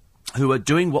who are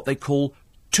doing what they call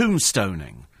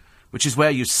tombstoning, which is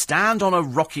where you stand on a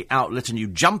rocky outlet and you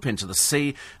jump into the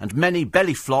sea and many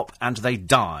belly flop and they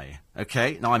die.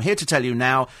 OK? Now, I'm here to tell you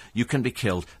now, you can be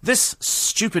killed. This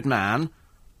stupid man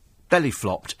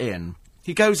belly-flopped in.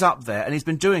 He goes up there, and he's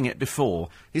been doing it before.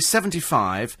 He's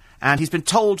 75, and he's been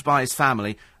told by his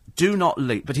family, do not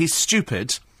leap. But he's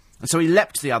stupid, and so he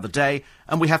leapt the other day,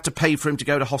 and we have to pay for him to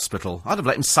go to hospital. I'd have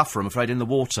let him suffer, I'm afraid, in the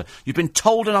water. You've been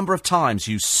told a number of times,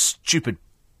 you stupid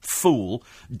fool,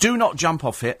 do not jump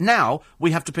off here. Now,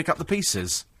 we have to pick up the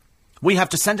pieces. We have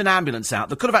to send an ambulance out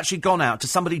that could have actually gone out to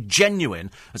somebody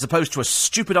genuine, as opposed to a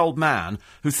stupid old man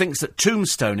who thinks that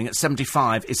tombstoning at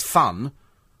 75 is fun,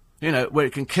 you know, where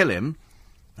it can kill him.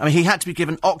 I mean, he had to be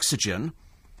given oxygen,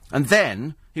 and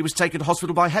then he was taken to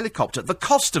hospital by helicopter. The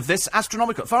cost of this,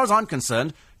 astronomical. As far as I'm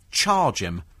concerned, charge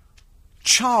him.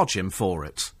 Charge him for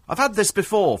it. I've had this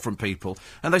before from people,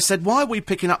 and they said, why are we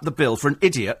picking up the bill for an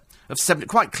idiot of 70,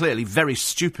 quite clearly very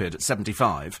stupid at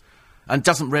 75, and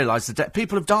doesn't realise that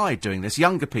people have died doing this,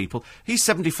 younger people. He's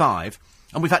 75,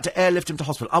 and we've had to airlift him to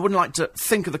hospital. I wouldn't like to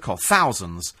think of the cost.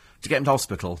 Thousands to get him to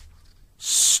hospital.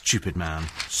 Stupid man.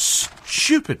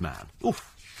 Stupid man. Oof.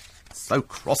 So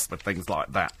cross with things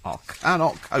like that. I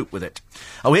cannot cope with it.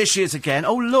 Oh, here she is again.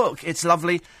 Oh, look, it's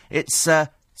lovely. It's,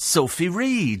 Sophie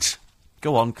Reid.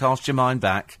 Go on, cast your mind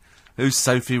back. Who's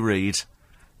Sophie Reid?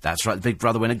 That's right, the Big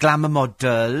Brother winner. Glamour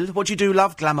model. What do you do,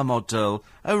 love? Glamour model.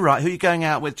 Oh, right, who are you going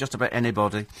out with? Just about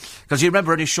anybody. Because you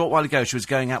remember only a short while ago she was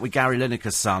going out with Gary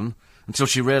Lineker's son, until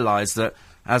she realised that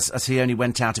as he only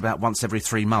went out about once every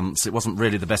 3 months, it wasn't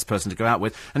really the best person to go out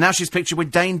with. And now she's pictured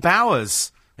with Dane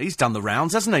Bowers. He's done the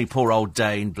rounds, hasn't he? Poor old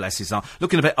Dane, bless his heart.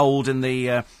 Looking a bit old in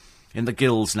the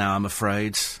gills now, I'm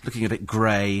afraid. Looking a bit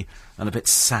grey and a bit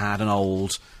sad and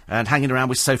old. And hanging around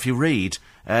with Sophie Reid.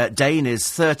 Dane is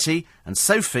 30, and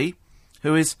Sophie,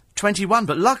 who is 21.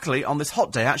 But luckily, on this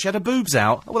hot day out, she had her boobs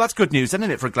out. Oh, well, that's good news, isn't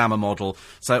it, for a glamour model?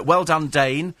 So, well done,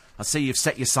 Dane. I see you've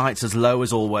set your sights as low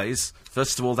as always.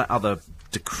 First of all, that other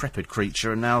decrepit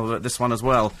creature, and now this one as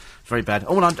well. Very bad.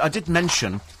 Oh, and I did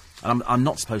mention, and I'm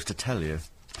not supposed to tell you,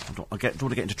 I don't want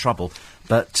to get into trouble,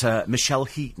 but Michelle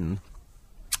Heaton.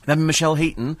 Remember Michelle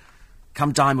Heaton?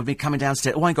 Come dine with me, coming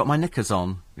downstairs. Oh, I ain't got my knickers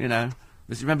on, you know.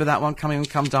 Remember that one?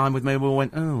 Come dine with me. We all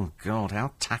went, oh, God,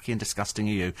 how tacky and disgusting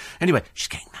are you? Anyway, she's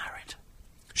getting married.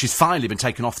 She's finally been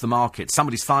taken off the market.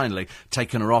 Somebody's finally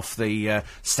taken her off the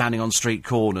standing on street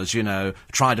corners, you know,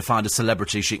 trying to find a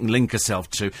celebrity she can link herself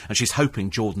to, and she's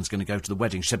hoping Jordan's going to go to the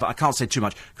wedding. She said, but I can't say too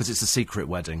much because it's a secret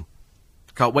wedding.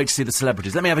 Can't wait to see the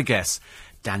celebrities. Let me have a guess.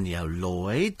 Danielle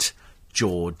Lloyd,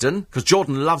 Jordan, because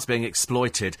Jordan loves being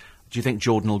exploited. Do you think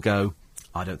Jordan will go?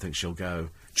 I don't think she'll go.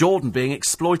 Jordan being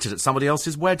exploited at somebody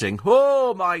else's wedding.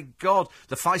 Oh, my God.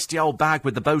 The feisty old bag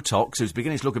with the Botox, who's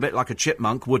beginning to look a bit like a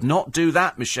chipmunk, would not do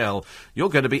that, Michelle. You're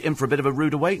going to be in for a bit of a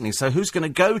rude awakening. So who's going to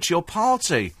go to your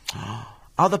party?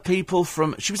 Other people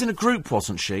from... She was in a group,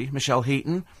 wasn't she, Michelle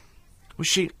Heaton? Was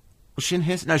she in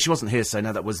Hearsay? No, she wasn't Hearsay.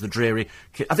 No, that was the dreary...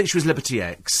 I think she was Liberty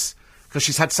X. Because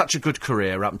she's had such a good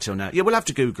career up until now. Yeah, we'll have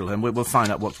to Google her and we'll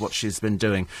find out what she's been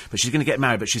doing. But she's going to get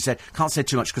married, but she said, can't say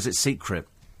too much because it's secret.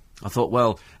 I thought,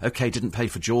 well, OK, didn't pay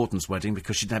for Jordan's wedding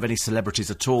because she didn't have any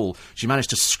celebrities at all. She managed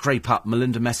to scrape up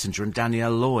Melinda Messenger and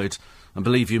Danielle Lloyd. And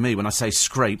believe you me, when I say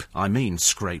scrape, I mean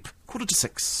scrape.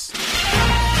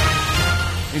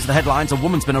 6:45. These are the headlines. A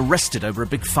woman's been arrested over a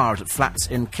big fire at flats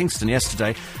in Kingston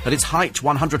yesterday. At its height,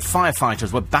 100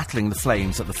 firefighters were battling the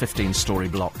flames at the 15-storey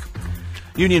block.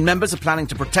 Union members are planning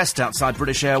to protest outside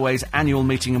British Airways' annual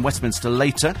meeting in Westminster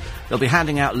later. They'll be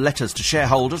handing out letters to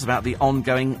shareholders about the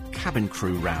ongoing cabin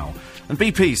crew row. And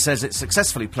BP says it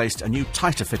successfully placed a new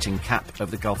tighter-fitting cap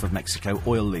over the Gulf of Mexico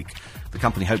oil leak. The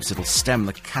company hopes it'll stem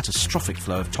the catastrophic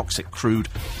flow of toxic crude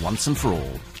once and for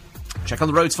all. Check on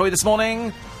the roads for you this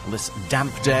morning on this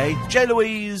damp day. J.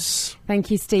 Louise.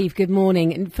 Thank you, Steve. Good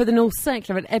morning. And for the North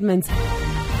Circular at Edmonds...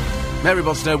 Mary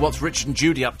wants to know what's Rich and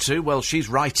Judy up to. Well, she's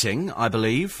writing, I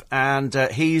believe, and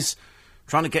he's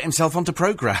trying to get himself onto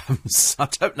programmes. I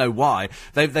don't know why.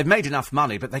 They've made enough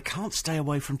money, but they can't stay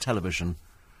away from television.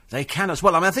 They can as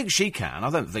well. I mean, I think she can. I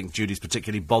don't think Judy's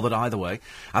particularly bothered either way.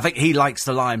 I think he likes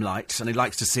the limelight, and he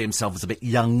likes to see himself as a bit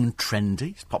young and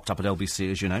trendy. He's popped up at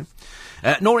LBC, as you know.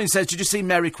 Noreen says, did you see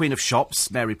Mary Queen of Shops,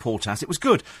 Mary Portas? It was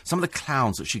good. Some of the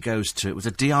clowns that she goes to, it was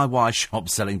a DIY shop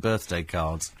selling birthday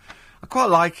cards. I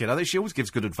quite like it. I think she always gives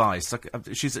good advice.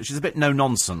 She's a bit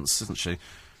no-nonsense, isn't she?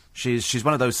 She's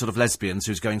one of those sort of lesbians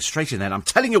who's going straight in there, and I'm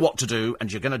telling you what to do,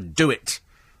 and you're going to do it.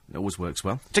 It always works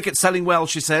well. Tickets selling well,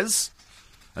 she says.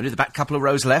 Only the back couple of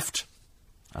rows left.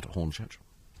 Out at Hornchurch.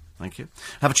 Thank you.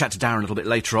 Have a chat to Darren a little bit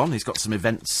later on. He's got some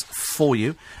events for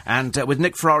you. And with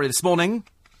Nick Ferrari this morning,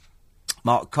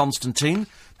 Mark Constantine,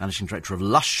 Managing Director of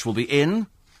Lush, will be in.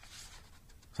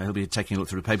 So he'll be taking a look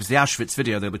through the papers. The Auschwitz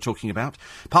video they'll be talking about.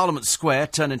 Parliament Square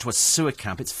turned into a sewer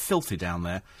camp. It's filthy down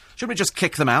there. Should we just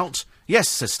kick them out? Yes,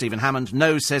 says Stephen Hammond.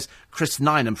 No, says Chris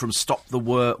Nynham from Stop the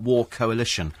War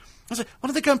Coalition. Why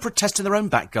don't they go and protest in their own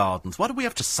back gardens? Why do we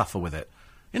have to suffer with it?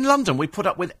 In London, we put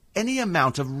up with any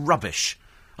amount of rubbish.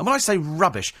 And when I say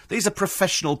rubbish, these are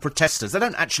professional protesters. They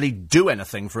don't actually do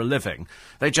anything for a living.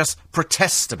 They just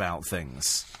protest about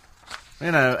things.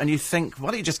 You know, and you think,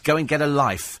 why don't you just go and get a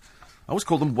life? I always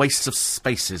call them wastes of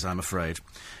spaces, I'm afraid.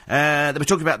 They'll be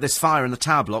talking about this fire in the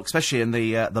tower block, especially in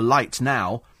the light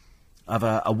now of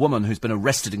a woman who's been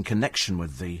arrested in connection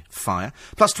with the fire.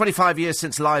 Plus 25 years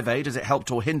since Live Aid. Has it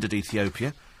helped or hindered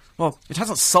Ethiopia? Well, it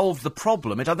hasn't solved the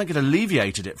problem. I think it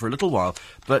alleviated it for a little while.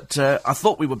 But I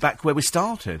thought we were back where we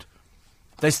started.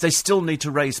 They still need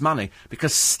to raise money,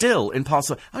 because still in parts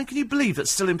of... I mean, can you believe that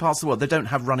still in parts of the world they don't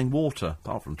have running water,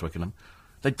 apart from Twickenham?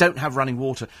 They don't have running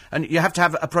water. And you have to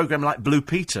have a programme like Blue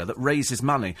Peter that raises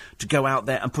money to go out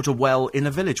there and put a well in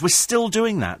a village. We're still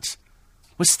doing that.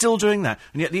 We're still doing that.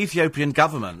 And yet the Ethiopian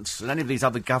government and any of these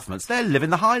other governments, they're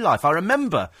living the high life. I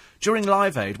remember during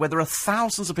Live Aid where there are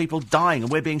thousands of people dying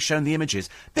and we're being shown the images.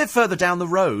 A bit further down the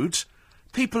road,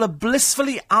 people are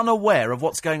blissfully unaware of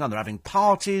what's going on. They're having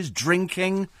parties,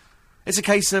 drinking. It's a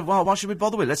case of, well, why should we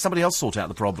bother with it? Let somebody else sort out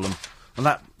the problem. And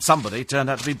that somebody turned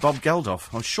out to be Bob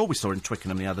Geldof. I'm sure we saw in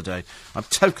Twickenham the other day. I'm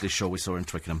totally sure we saw in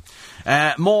Twickenham.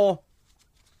 More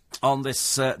on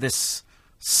this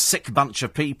sick bunch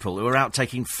of people who are out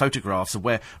taking photographs of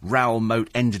where Raoul Moat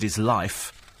ended his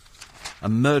life. A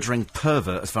murdering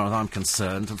pervert, as far as I'm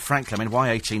concerned. And frankly, I mean,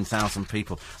 why 18,000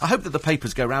 people? I hope that the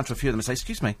papers go round to a few of them and say,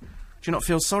 excuse me, do you not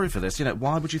feel sorry for this? You know,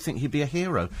 why would you think he'd be a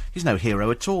hero? He's no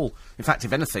hero at all. In fact,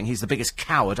 if anything, he's the biggest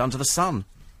coward under the sun.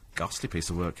 Ghastly piece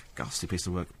of work. Ghastly piece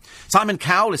of work. Simon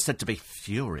Cowell is said to be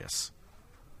furious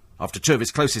after two of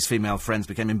his closest female friends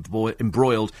became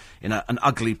embroiled in an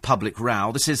ugly public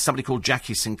row. This is somebody called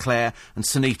Jackie Sinclair and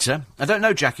Sunita. I don't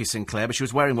know Jackie Sinclair, but she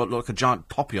was wearing what looked like a giant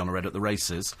poppy on her head at the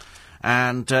races.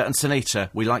 And Sunita,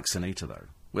 we like Sunita, though.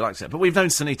 We like Sunita. But we've known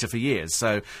Sunita for years,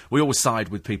 so we always side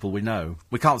with people we know.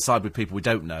 We can't side with people we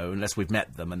don't know unless we've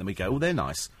met them, and then we go, oh, they're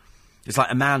nice. It's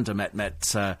like Amanda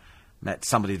met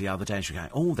somebody the other day, and she was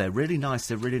going, oh, they're really nice,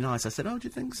 they're really nice. I said, oh, do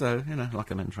you think so? You know,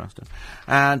 like I'm interested.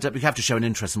 And we have to show an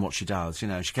interest in what she does. You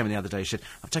know, she came in the other day, she said,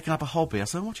 I've taken up a hobby. I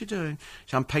said, what are you doing?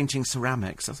 She said, I'm painting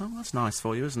ceramics. I said, oh, that's nice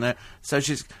for you, isn't it? So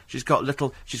she's got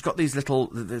these little,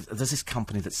 there's this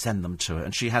company that send them to her,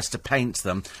 and she has to paint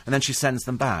them, and then she sends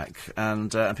them back.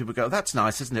 And people go, oh, that's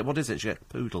nice, isn't it? What is it? She goes,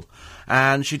 poodle.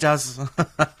 And she does,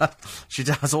 she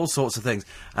does all sorts of things.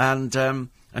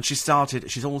 And she's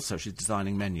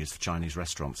designing menus for Chinese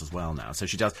restaurants as well now. So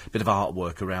she does a bit of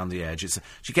artwork around the edge.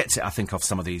 She gets it, I think, off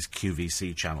some of these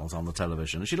QVC channels on the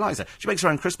television. And she likes it. She makes her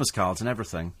own Christmas cards and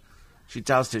everything. She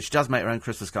does make her own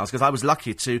Christmas cards, because I was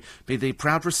lucky to be the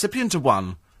proud recipient of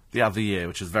one the other year,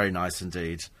 which was very nice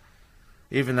indeed.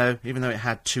 Even though it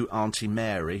had to Auntie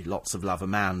Mary, lots of love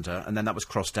Amanda, and then that was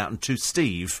crossed out, and to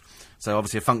Steve. So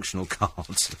obviously a functional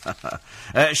card.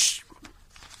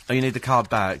 Oh, you need the card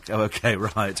back? Oh, OK,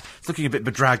 right. It's looking a bit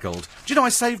bedraggled. Do you know, I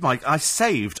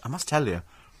must tell you,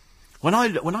 when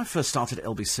I first started at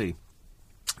LBC,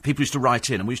 people used to write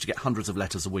in, and we used to get hundreds of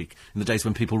letters a week in the days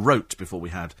when people wrote before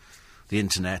we had the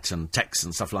internet and texts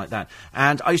and stuff like that.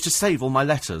 And I used to save all my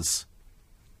letters.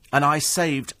 And I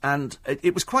saved, and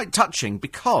it was quite touching,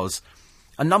 because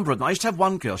a number of them... I used to have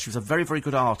one girl, she was a very, very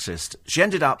good artist. She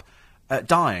ended up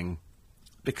dying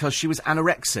because she was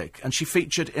anorexic, and she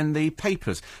featured in the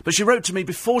papers. But she wrote to me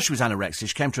before she was anorexic.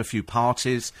 She came to a few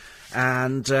parties,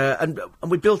 and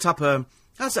we built up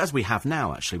as we have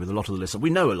now, actually, with a lot of the listeners. We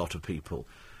know a lot of people.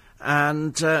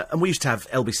 And we used to have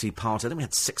LBC parties. I think we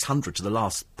had 600 to the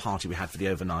last party we had for the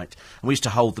overnight. And we used to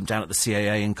hold them down at the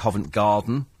CAA in Covent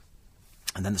Garden,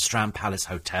 and then the Strand Palace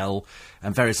Hotel,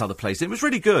 and various other places. It was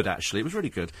really good, actually. It was really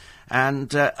good.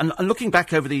 And looking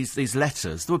back over these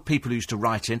letters, there were people who used to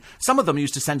write in. Some of them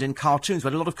used to send in cartoons. We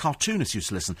had a lot of cartoonists used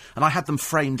to listen, and I had them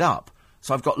framed up.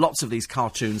 So I've got lots of these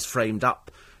cartoons framed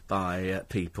up by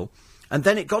people. And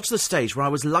then it got to the stage where I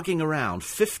was lugging around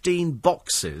 15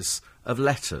 boxes of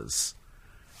letters.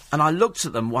 And I looked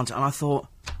at them once, and I thought,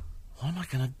 what am I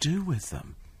going to do with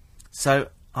them? So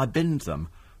I binned them.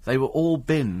 They were all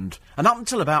binned. And up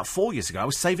until about 4 years ago, I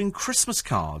was saving Christmas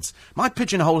cards. My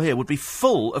pigeonhole here would be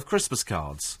full of Christmas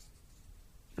cards.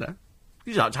 You know?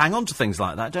 You like to hang on to things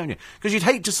like that, don't you? Because you'd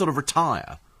hate to sort of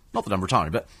retire. Not that I'm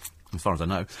retiring, but as far as I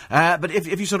know. But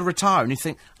if you sort of retire and you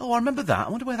think, oh, I remember that, I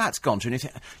wonder where that's gone to. And you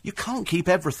think, you can't keep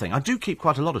everything. I do keep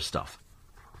quite a lot of stuff.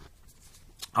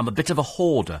 I'm a bit of a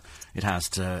hoarder, it has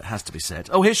to be said.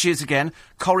 Oh, here she is again.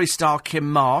 Corrie star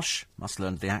Kim Marsh, must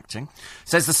learn the acting,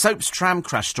 says the soap's tram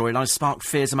crash storyline sparked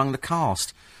fears among the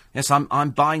cast. Yes, I'm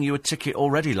buying you a ticket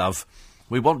already, love.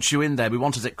 We want you in there. We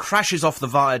want as it crashes off the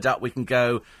viaduct, we can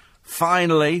go,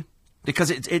 finally, because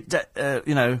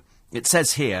it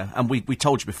says here, and we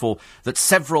told you before, that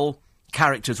several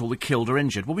characters will be killed or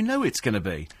injured. Well, we know it's going to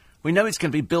be. We know it's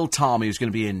going to be Bill Tarmy who's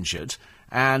going to be injured.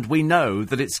 And we know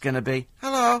that it's going to be,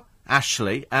 hello,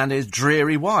 Ashley and his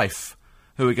dreary wife,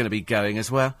 who are going to be going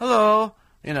as well. Hello.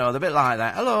 You know, they're a bit like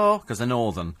that. Hello. Because they're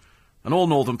northern. And all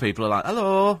northern people are like,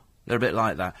 hello. They're a bit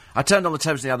like that. I turned on the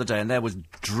television the other day and there was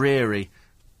dreary,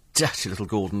 dirty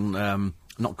little Vernon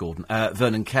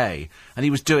Kay. And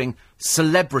he was doing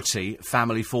celebrity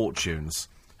family fortunes.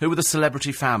 Who were the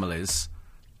celebrity families?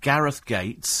 Gareth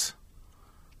Gates.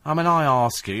 I mean, I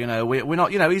ask you, we're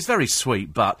not, he's very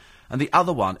sweet, but... And the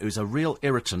other one, who's a real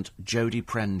irritant, Jodie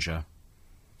Prenger.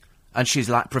 And she's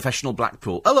like professional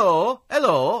Blackpool. Hello,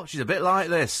 hello. She's a bit like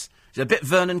this. She's a bit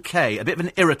Vernon Kay, a bit of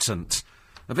an irritant.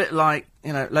 A bit like,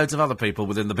 loads of other people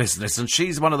within the business. And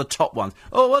she's one of the top ones.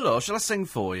 Oh, hello, shall I sing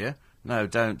for you? No,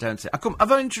 don't sing.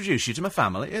 I've introduced you to my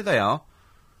family. Here they are.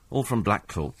 All from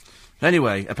Blackpool.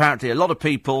 Anyway, apparently a lot of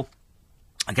people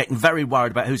are getting very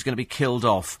worried about who's going to be killed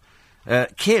off.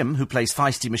 Kim, who plays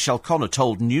feisty Michelle Connor,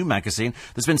 told New Magazine,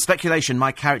 there's been speculation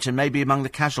my character may be among the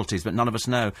casualties, but none of us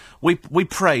know. We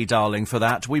pray, darling, for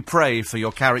that. We pray for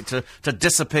your character to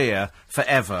disappear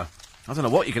forever. I don't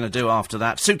know what you're going to do after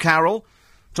that. Sue Carroll,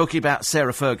 talking about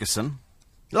Sarah Ferguson,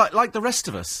 like the rest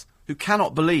of us, who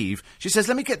cannot believe. She says,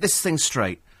 let me get this thing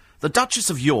straight. The Duchess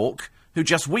of York, who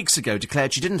just weeks ago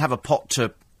declared she didn't have a pot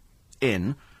to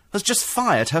in, has just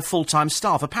fired her full-time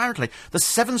staff. Apparently, the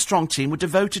 7-strong team were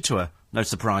devoted to her. No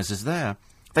surprises there.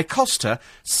 They cost her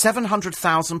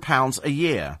 £700,000 a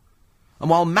year. And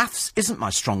while maths isn't my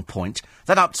strong point,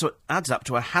 that adds up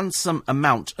to a handsome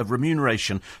amount of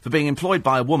remuneration for being employed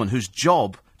by a woman whose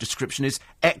job description is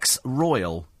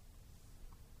ex-royal.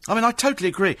 I mean, I totally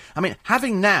agree. I mean,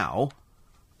 having now,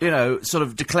 sort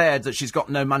of declared that she's got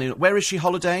no money... Where is she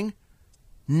holidaying?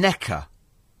 Necker.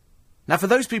 Now, for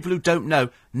those people who don't know,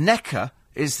 Necker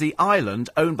is the island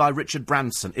owned by Richard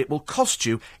Branson. It will cost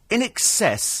you in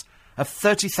excess of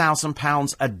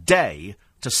 £30,000 a day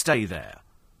to stay there.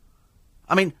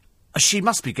 I mean, she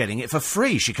must be getting it for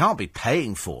free. She can't be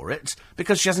paying for it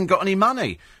because she hasn't got any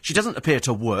money. She doesn't appear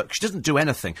to work. She doesn't do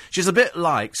anything. She's a bit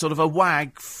like sort of a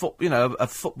wag, a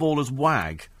footballer's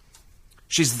wag.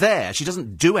 She's there. She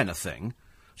doesn't do anything.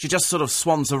 She just sort of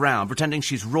swans around, pretending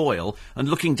she's royal and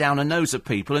looking down her nose at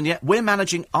people, and yet we're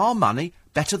managing our money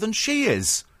better than she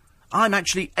is. I'm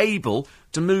actually able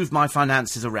to move my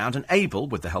finances around and able,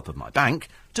 with the help of my bank,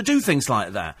 to do things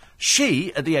like that.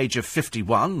 She, at the age of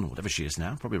 51, whatever she is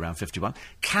now, probably around 51,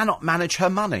 cannot manage her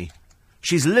money.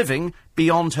 She's living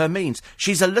beyond her means.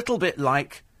 She's a little bit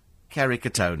like Kerry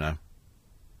Katona.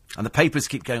 And the papers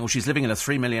keep going, she's living in a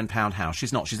 £3 million house.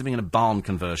 She's not. She's living in a barn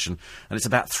conversion, and it's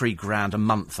about £3,000 a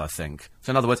month, I think.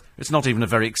 So in other words, it's not even a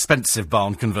very expensive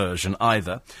barn conversion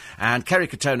either. And Kerry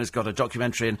Katona's got a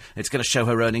documentary, and it's going to show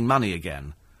her earning money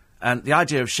again. And the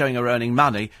idea of showing her earning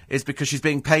money is because she's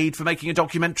being paid for making a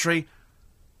documentary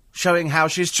showing how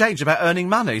she's changed about earning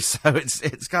money. So it's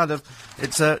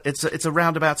a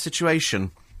roundabout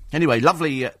situation. Anyway,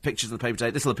 lovely pictures in the paper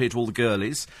today. This will appear to all the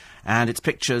girlies. And it's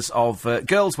pictures of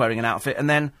girls wearing an outfit and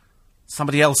then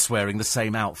somebody else wearing the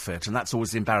same outfit. And that's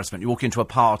always the embarrassment. You walk into a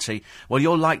party. Well,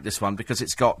 you'll like this one because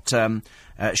it's got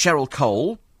Cheryl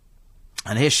Cole.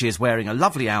 And here she is wearing a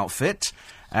lovely outfit.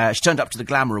 She turned up to the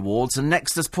Glamour Awards. And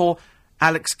next there's poor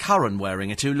Alex Curran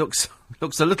wearing it, who looks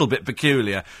a little bit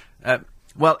peculiar.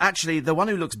 Well, actually, the one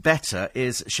who looks better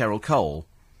is Cheryl Cole.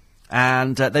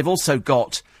 And they've also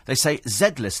got... They say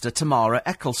Z-lister Tamara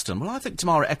Eccleston. Well, I think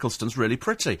Tamara Eccleston's really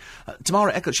pretty.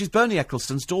 Tamara Eccleston, she's Bernie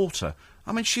Eccleston's daughter.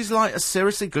 I mean, she's like a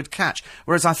seriously good catch.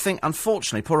 Whereas I think,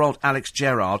 unfortunately, poor old Alex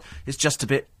Gerrard is just a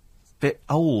bit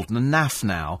old and naff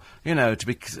now,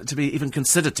 to be even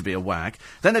considered to be a wag.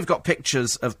 Then they've got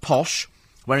pictures of Posh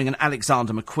wearing an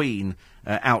Alexander McQueen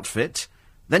outfit.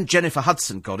 Then Jennifer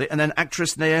Hudson got it, and then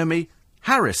actress Naomi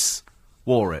Harris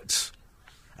wore it.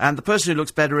 And the person who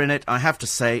looks better in it, I have to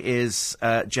say, is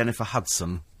Jennifer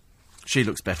Hudson. She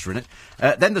looks better in it.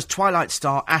 Then there's Twilight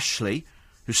star Ashley,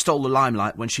 who stole the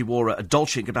limelight when she wore a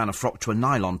Dolce & Gabbana frock to a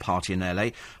nylon party in LA.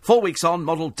 4 weeks on,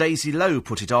 model Daisy Lowe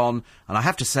put it on, and I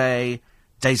have to say,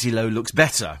 Daisy Lowe looks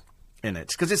better in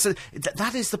it. Because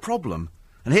that is the problem.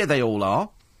 And here they all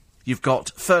are. You've got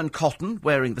Fern Cotton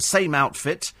wearing the same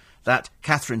outfit that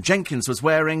Catherine Jenkins was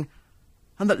wearing,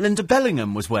 and that Linda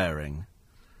Bellingham was wearing.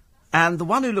 And the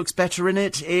one who looks better in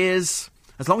it is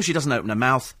as long as she doesn't open her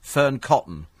mouth, Fern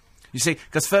Cotton. You see,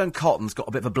 because Fern Cotton's got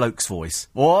a bit of a bloke's voice.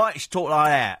 What? She talk like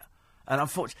that. And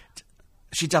unfortunately,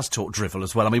 she does talk drivel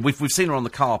as well. I mean, we've seen her on the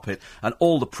carpet, and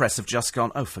all the press have just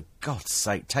gone, oh, for God's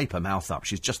sake, tape her mouth up.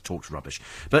 She's just talked rubbish.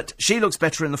 But she looks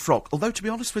better in the frock. Although, to be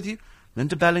honest with you,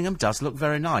 Linda Bellingham does look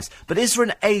very nice. But is there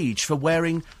an age for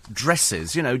wearing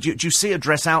dresses? You know, do you see a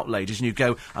dress out, ladies, and you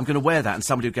go, I'm going to wear that, and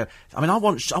somebody would go, I mean, I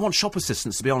want shop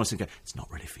assistants to be honest and go, it's not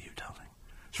really for you, darling.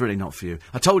 It's really not for you.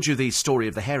 I told you the story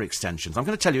of the hair extensions. I'm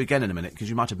going to tell you again in a minute, because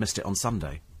you might have missed it on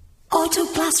Sunday.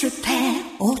 Autoglass repair,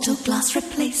 Autoglass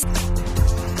replace.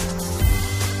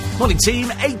 Morning team,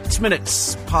 8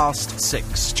 minutes past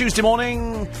 6. Tuesday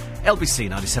morning, LBC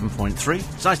 97.3.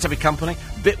 It's nice to have your company.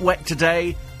 Bit wet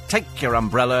today. Take your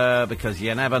umbrella, because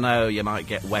you never know, you might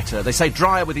get wetter. They say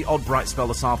drier with the odd bright spell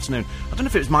this afternoon. I don't know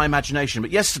if it was my imagination,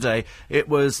 but yesterday it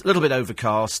was a little bit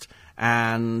overcast,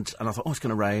 and I thought, oh, it's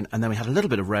going to rain, and then we had a little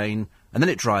bit of rain, and then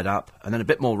it dried up, and then a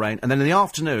bit more rain, and then in the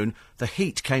afternoon, the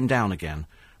heat came down again.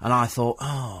 And I thought,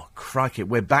 oh, crikey,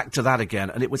 we're back to that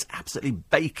again. And it was absolutely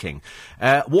baking.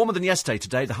 Warmer than yesterday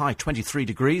today, the high 23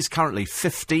 degrees, currently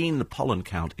 15. The pollen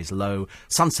count is low.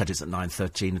 Sunset is at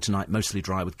 9:13, and tonight mostly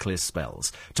dry with clear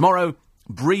spells. Tomorrow,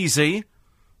 breezy,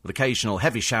 with occasional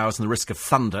heavy showers and the risk of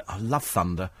thunder. I love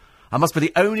thunder. I must be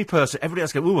the only person, everybody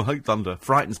else goes, ooh, I hate thunder,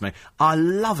 frightens me. I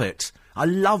love it. I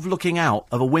love looking out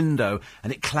of a window,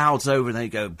 and it clouds over, and then you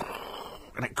go...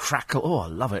 and it crackles. Oh, I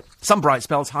love it. Some bright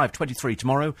spells, high of 23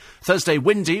 tomorrow. Thursday,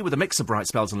 windy, with a mix of bright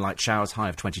spells and light showers, high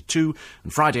of 22.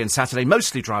 And Friday and Saturday,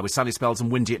 mostly dry with sunny spells and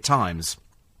windy at times.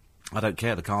 I don't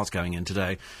care, the car's going in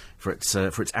today for its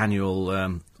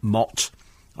annual mott.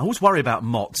 I always worry about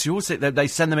motts. You always say, they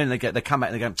send them in, they come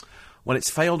back and they go, well, it's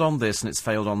failed on this and it's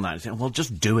failed on that. You think, well,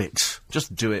 just do it.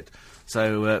 Just do it.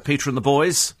 So, Peter and the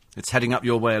boys, it's heading up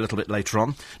your way a little bit later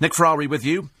on. Nick Ferrari with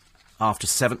you after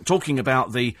 7, talking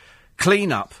about the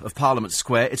clean-up of Parliament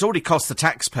Square. It's already cost the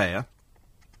taxpayer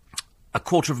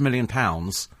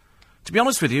 £250,000. To be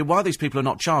honest with you, why these people are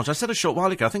not charged, I said a short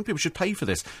while ago, I think people should pay for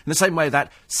this. In the same way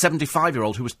that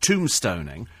 75-year-old who was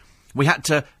tombstoning, we had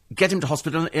to get him to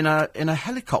hospital in a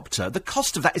helicopter. The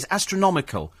cost of that is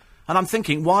astronomical. And I'm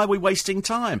thinking, why are we wasting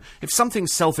time? If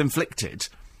something's self-inflicted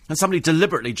and somebody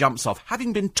deliberately jumps off,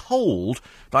 having been told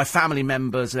by family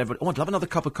members and everybody, oh, I'd love another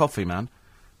cup of coffee, man.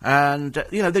 And,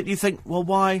 that you think, well,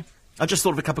 why... I just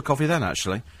thought of a cup of coffee then,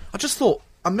 actually. I just thought,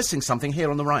 I'm missing something here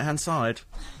on the right-hand side.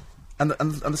 And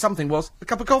the something was a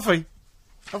cup of coffee.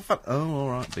 Oh, all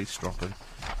right, be stroppy.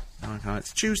 Okay,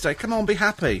 it's Tuesday. Come on, be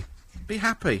happy. Be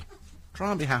happy.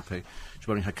 Try and be happy. She's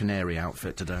wearing her canary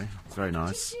outfit today. It's very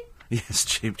nice. Yes,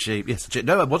 cheap. Yes, cheap.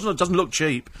 No, it wasn't. It doesn't look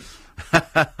cheap.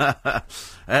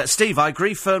 Steve, I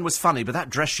agree Fern was funny, but that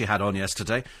dress she had on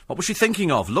yesterday, what was she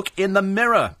thinking of? Look in the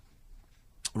mirror.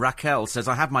 Raquel says,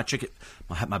 I have my ticket.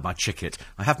 I have my ticket.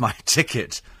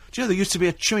 Do you know there used to be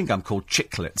a chewing gum called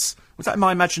Chiclets? Was that in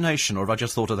my imagination, or have I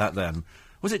just thought of that then?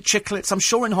 Was it Chiclets? I'm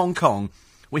sure in Hong Kong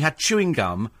we had chewing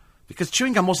gum, because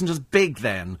chewing gum wasn't as big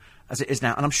then as it is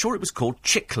now, and I'm sure it was called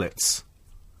Chiclets.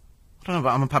 I don't know,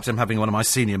 but perhaps I'm having one of my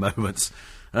senior moments.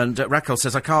 And Raquel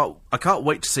says, I can't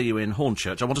wait to see you in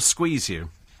Hornchurch. I want to squeeze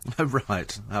you. Oh,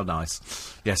 right. How nice.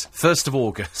 Yes, 1st of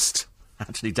August.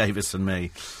 Anthony Davis and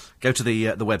me. Go to the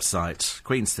website,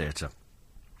 Queen's Theatre.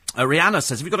 Rihanna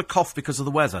says, have you got a cough because of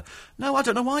the weather? No, I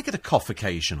don't know why I get a cough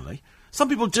occasionally. Some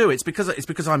people do. It's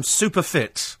because I'm super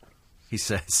fit, he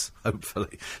says,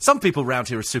 hopefully. Some people around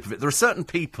here are super fit. There are certain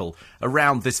people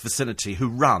around this vicinity who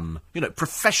run,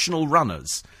 professional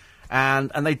runners. And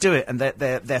they do it, and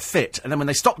they're fit. And then when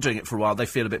they stop doing it for a while, they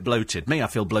feel a bit bloated. Me, I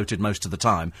feel bloated most of the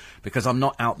time, because I'm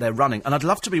not out there running. And I'd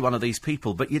love to be one of these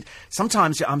people, but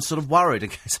sometimes I'm sort of worried in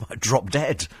case I might drop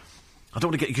dead. I don't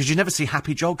want to get... because you never see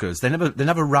happy joggers. They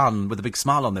never run with a big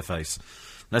smile on their face.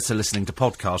 Unless they're listening to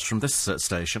podcasts from this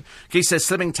station. Keith says,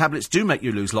 slimming tablets do make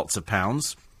you lose lots of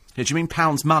pounds. Yeah, do you mean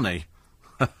pounds money?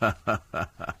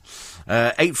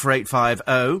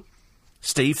 84850...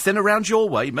 Steve, thin around your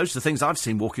way. Most of the things I've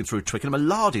seen walking through Twickenham are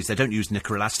lardies. They don't use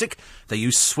Nicoelastic. They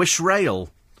use Swish Rail.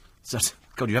 So,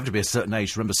 God, you have to be a certain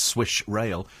age to remember Swish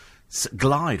Rail.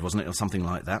 Glide, wasn't it, or something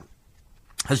like that.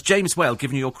 Has James Whale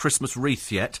given you your Christmas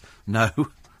wreath yet? No,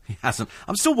 he hasn't.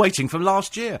 I'm still waiting from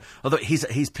last year. Although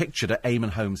he's pictured at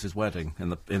Eamon Holmes' wedding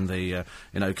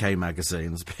in OK magazine.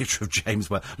 There's a picture of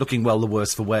James Whale looking well the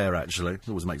worse for wear. Actually, it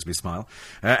always makes me smile.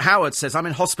 Howard says, I'm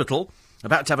in hospital.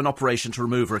 About to have an operation to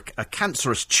remove a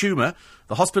cancerous tumour.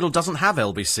 The hospital doesn't have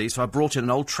LBC, so I brought in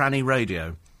an old tranny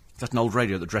radio. That's an old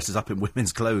radio that dresses up in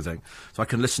women's clothing, so I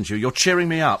can listen to you. You're cheering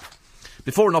me up.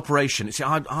 Before an operation, you see,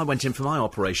 I went in for my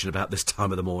operation about this time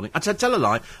of the morning. I tell a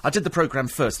lie, I did the programme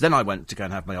first, then I went to go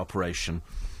and have my operation.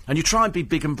 And you try and be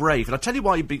big and brave. And I tell you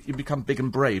why you become big and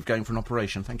brave going for an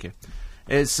operation, thank you,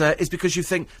 is because you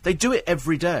think they do it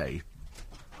every day.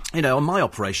 You know, on my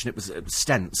operation, it was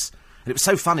stents. And it was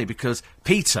so funny because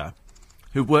Peter,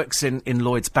 who works in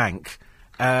Lloyd's Bank,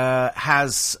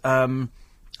 has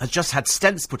just had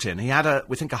stents put in. He had,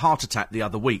 we think, a heart attack the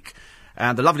other week.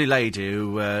 And the lovely lady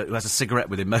who has a cigarette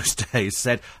with him most days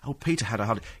said, "Oh, Peter had a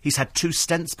heart. He's had 2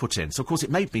 stents put in." So, of course, it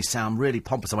made me sound really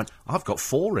pompous. I went, "I've got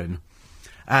 4 in."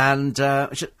 And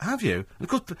she said, "Have you?" And, of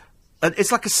course,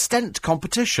 it's like a stent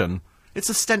competition. It's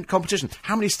a stent competition.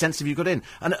 How many stents have you got in?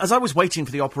 And as I was waiting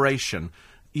for the operation,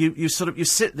 you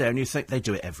sit there and you think, they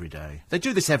do it every day. They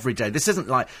do this every day. This isn't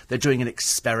like they're doing an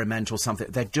experiment or something.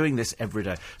 They're doing this every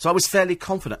day. So I was fairly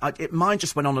confident. Mine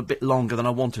just went on a bit longer than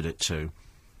I wanted it to.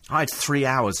 I had 3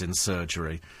 hours in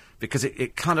surgery because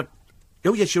it kind of...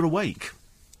 Oh, yes, you're awake.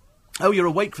 Oh, you're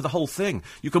awake for the whole thing.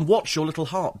 You can watch your little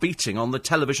heart beating on the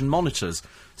television monitors.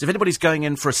 So if anybody's going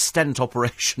in for a stent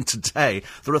operation today,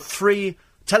 there are 3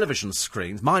 television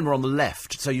screens. Mine were on the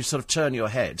left, so you sort of turn your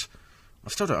head. I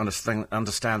still don't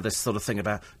understand this sort of thing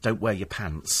about don't wear your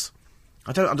pants.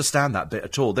 I don't understand that bit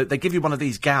at all. They give you one of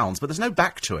these gowns, but there's no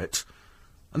back to it.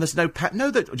 And there's no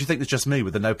do you think it's just me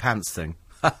with the no pants thing?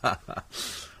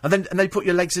 And they put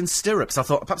your legs in stirrups. I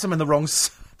thought, perhaps I'm in the wrong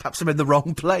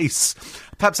place.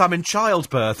 Perhaps I'm in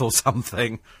childbirth or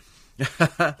something.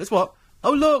 There's what?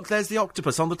 Oh, look, there's the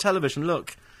octopus on the television,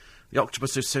 look. The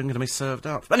octopus is soon going to be served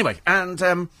up. But anyway,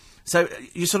 and so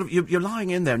you're lying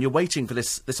in there and you're waiting for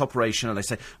this operation, and they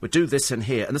say, we'll do this in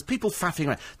here. And there's people faffing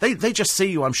around. They just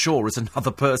see you, I'm sure, as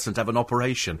another person to have an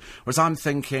operation. Whereas I'm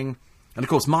thinking... And, of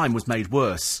course, mine was made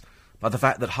worse by the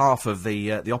fact that half of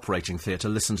the operating theatre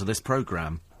listen to this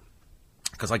programme.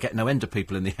 Because I get no end of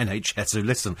people in the NHS who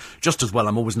listen. Just as well,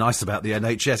 I'm always nice about the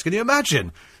NHS. Can you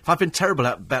imagine if I've been terrible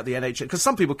about the NHS? Because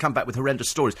some people come back with horrendous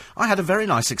stories. I had a very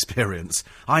nice experience.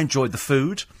 I enjoyed the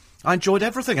food. I enjoyed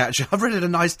everything, actually. I've really had a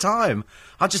nice time.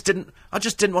 I just didn't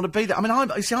want to be there. I mean,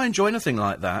 I enjoy anything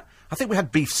like that. I think we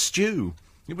had beef stew.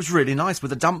 It was really nice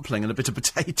with a dumpling and a bit of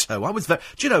potato. Do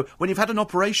you know, when you've had an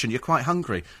operation, you're quite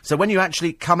hungry. So when you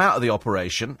actually come out of the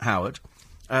operation, Howard,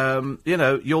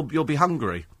 you'll be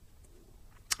hungry.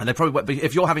 And they probably won't be,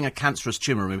 if you're having a cancerous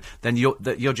tumour removed, then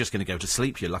you're just going to go to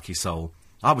sleep, you lucky soul.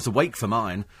 I was awake for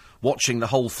mine, watching the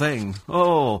whole thing.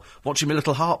 Oh, watching my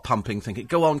little heart pumping, thinking,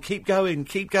 go on, keep going,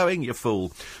 you fool.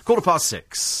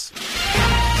 6:15.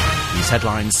 These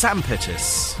headlines, Sam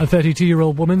Pittis. A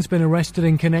 32-year-old woman's been arrested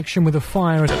in connection with a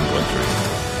fire.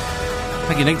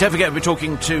 Thank you, Nick. Don't forget, we're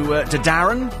talking to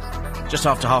Darren, just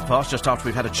after 12:30, just after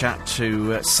we've had a chat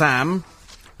to Sam,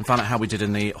 and find out how we did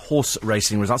in the horse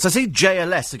racing results. I see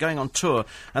JLS are going on tour,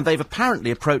 and they've apparently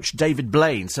approached David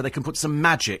Blaine, so they can put some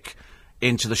magic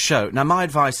into the show. Now, my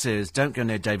advice is, don't go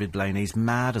near David Blaine. He's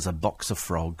mad as a box of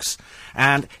frogs.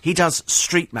 And he does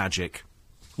street magic.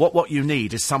 What you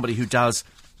need is somebody who does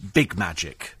big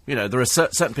magic. You know, there are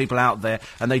certain people out there,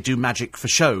 and they do magic for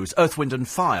shows. Earth, Wind and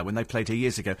Fire, when they played here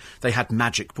years ago, they had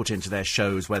magic put into their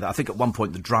shows, where I think at one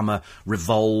point the drummer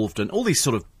revolved, and all these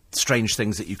sort of strange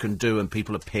things that you can do, and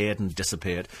people appeared and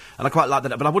disappeared. And I quite like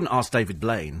that, but I wouldn't ask David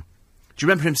Blaine. Do you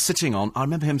remember him sitting on... I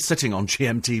remember him sitting on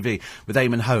GMTV with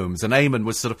Eamon Holmes, and Eamon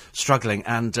was sort of struggling,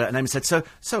 and Eamon said,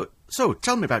 so,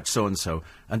 tell me about so-and-so.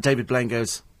 And David Blaine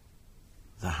goes,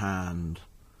 the hand.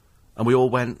 And we all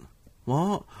went,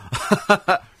 what?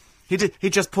 He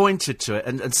just pointed to it,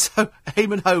 and so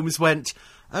Eamon Holmes went,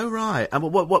 oh, right, and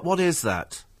what is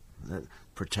that?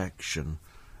 Protection.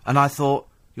 And I thought,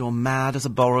 you're mad as a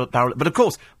barrel. But, of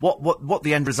course, what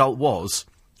the end result was...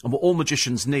 And what all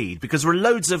magicians need, because there are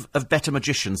loads of better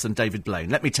magicians than David Blaine.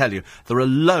 Let me tell you, there are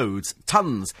loads,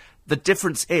 tons. The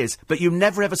difference is, but you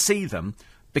never ever see them,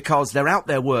 because they're out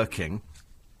there working,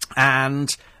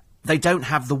 and they don't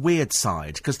have the weird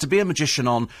side. Because to be a magician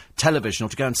on television, or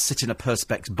to go and sit in a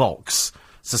Perspex box,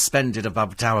 suspended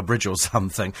above Tower Bridge or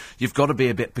something, you've got to be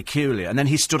a bit peculiar. And then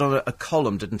he stood on a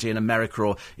column, didn't he, in America,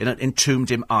 or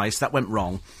entombed in ice. That went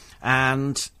wrong.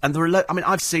 And there are,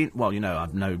 I've seen, well,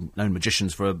 I've known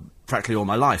magicians for practically all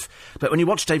my life. But when you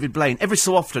watch David Blaine, every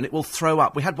so often it will throw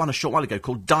up. We had one a short while ago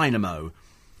called Dynamo,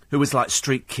 who was like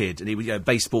Street Kid, and he was,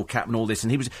 baseball cap and all this, and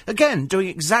he was, again, doing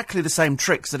exactly the same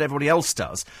tricks that everybody else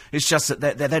does. It's just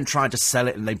that they're then trying to sell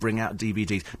it, and they bring out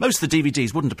DVDs. Most of the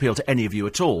DVDs wouldn't appeal to any of you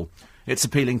at all. It's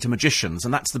appealing to magicians,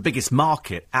 and that's the biggest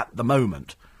market at the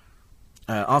moment.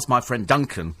 Ask my friend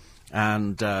Duncan.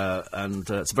 And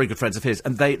some very good friends of his,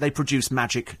 and they produce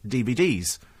magic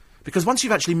DVDs. Because once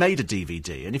you've actually made a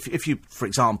DVD, and if you, for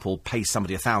example, pay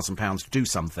somebody £1,000 to do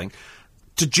something,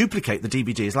 to duplicate the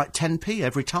DVD is like 10p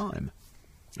every time.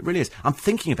 It really is. I'm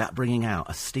thinking about bringing out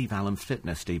a Steve Allen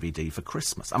fitness DVD for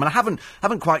Christmas. I mean, I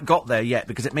haven't quite got there yet,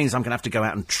 because it means I'm going to have to go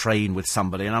out and train with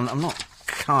somebody, and I'm not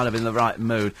kind of in the right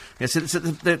mood. Yeah, so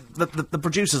the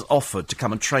producers offered to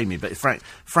come and train me, but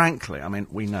frankly, I mean,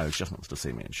 we know she just wants to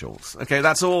see me in shorts. Okay,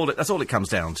 that's all it comes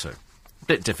down to.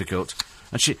 Bit difficult.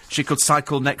 And she could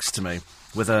cycle next to me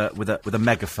with a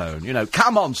megaphone. You know,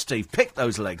 come on, Steve, pick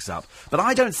those legs up. But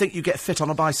I don't think you get fit on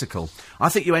a bicycle. I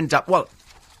think you end up, well,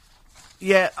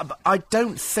 yeah, I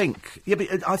don't think... Yeah,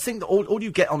 but I think that all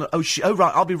you get on... Oh,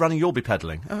 right, I'll be running, you'll be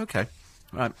pedalling. Oh, OK.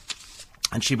 Right.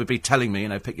 And she would be telling me, you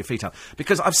know, pick your feet up.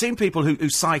 Because I've seen people who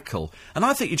cycle, and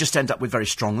I think you just end up with very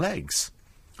strong legs.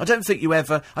 I don't think you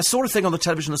ever... I saw a thing on the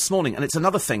television this morning, and it's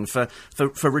another thing for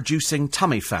reducing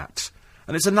tummy fat.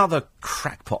 And it's another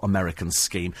crackpot American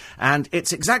scheme. And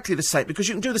it's exactly the same, because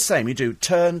you can do the same. You do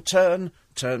turn,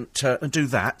 and do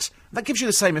that. That gives you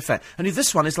the same effect. Only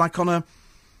this one is like on a...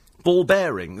 ball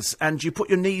bearings, and you put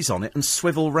your knees on it and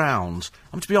swivel round.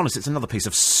 I mean, to be honest, it's another piece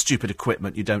of stupid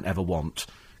equipment you don't ever want.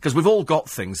 Because we've all got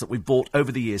things that we've bought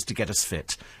over the years to get us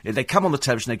fit. They come on the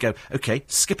television, they go, OK,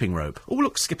 skipping rope. Oh,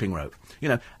 look, skipping rope. You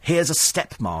know, here's a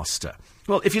step master.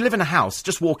 Well, if you live in a house,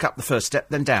 just walk up the first step,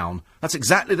 then down. That's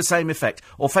exactly the same effect.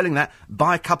 Or failing that,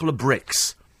 buy a couple of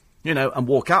bricks, you know, and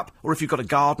walk up. Or if you've got a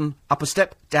garden, up a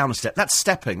step, down a step. That's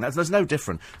stepping. There's no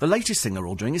different. The latest thing they're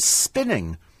all doing is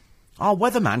spinning. Our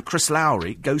weatherman, Chris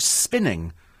Lowry, goes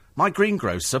spinning. My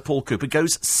greengrocer, Paul Cooper,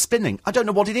 goes spinning. I don't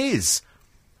know what it is.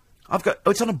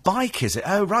 it's on a bike, is it?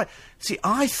 Oh, right. See,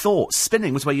 I thought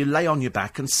spinning was where you lay on your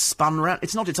back and spun around.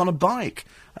 It's not, it's on a bike.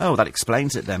 Oh, that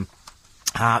explains it then.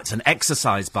 It's an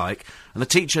exercise bike, and the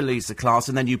teacher leads the class,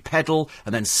 and then you pedal,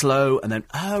 and then slow, and then...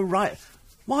 Oh, right.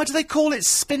 Why do they call it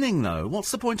spinning, though?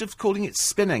 What's the point of calling it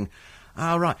spinning?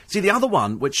 Oh, right. See, the other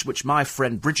one, which my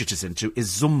friend Bridget is into, is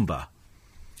Zumba.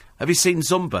 Have you seen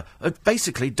Zumba?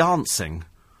 Basically dancing.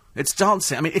 It's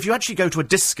dancing. I mean, if you actually go to a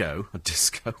disco...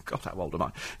 God, how old am I?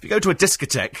 If you go to a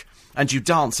discotheque and you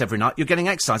dance every night, you're getting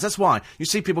exercise. That's why you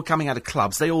see people coming out of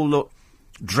clubs, they all look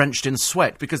drenched in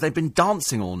sweat because they've been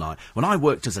dancing all night. When I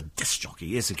worked as a disc jockey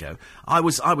years ago, I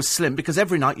was slim because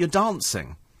every night you're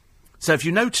dancing. So if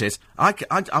you notice,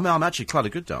 I'm actually quite a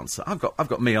good dancer. I've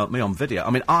got me on video. I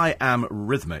mean, I am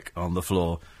rhythmic on the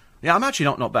floor. Yeah, I'm actually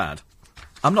not bad.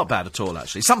 I'm not bad at all,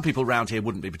 actually. Some people round here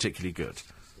wouldn't be particularly good.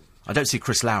 I don't see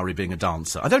Chris Lowry being a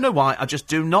dancer. I don't know why, I just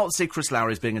do not see Chris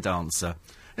Lowry as being a dancer.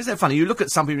 Isn't it funny? You look at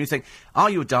some people and you think, are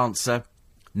you a dancer?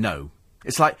 No.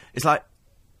 It's like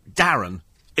Darren.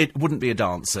 It wouldn't be a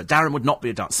dancer. Darren would not be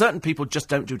a dancer. Certain people just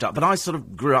don't do dance. But I sort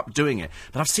of grew up doing it.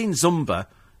 But I've seen Zumba,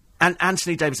 and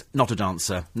Anthony Davis, not a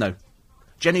dancer. No.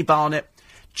 Jenny Barnett,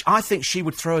 I think she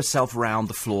would throw herself around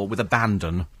the floor with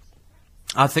abandon.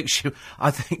 I think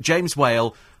James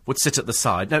Whale would sit at the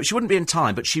side. No, she wouldn't be in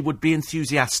time, but she would be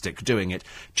enthusiastic doing it.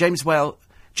 James Whale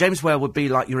would be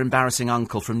like your embarrassing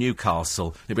uncle from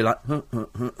Newcastle. He'd be like,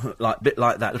 like bit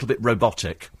like that, a little bit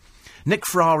robotic. Nick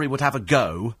Ferrari would have a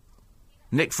go.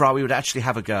 Nick Ferrari would actually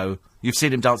have a go. You've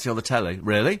seen him dancing on the telly.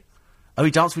 Really? Oh,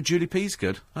 he danced with Julie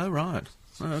Peasgood. Oh, right.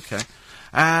 Oh, OK.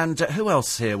 And who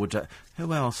else here would...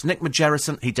 who else? Nick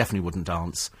Majerison. He definitely wouldn't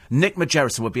dance. Nick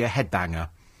Majerison would be a headbanger.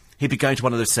 He'd be going to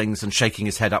one of those things and shaking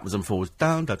his head upwards and forwards.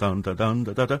 Dun, dun, dun, dun, dun,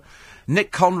 dun, dun.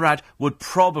 Nick Conrad would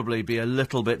probably be a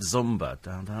little bit Zumba.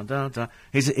 Dun, dun, dun, dun.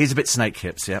 He's a bit Snake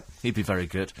Hips, yeah. He'd be very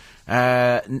good.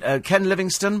 Ken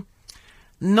Livingstone?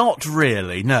 Not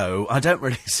really, no. I don't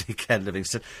really see Ken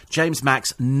Livingstone. James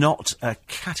Max, not a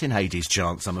cat in Hades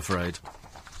chance, I'm afraid.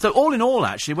 So all in all,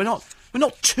 actually, we're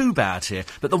not too bad here,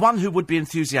 but the one who would be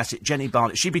enthusiastic, Jenny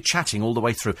Barnett, she'd be chatting all the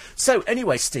way through. So,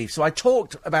 anyway, Steve, so I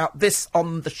talked about this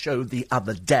on the show the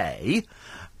other day.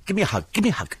 Give me a hug.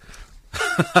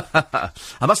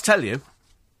 I must tell you,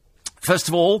 first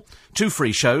of all, 2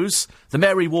 free shows. The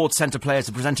Mary Ward Centre Players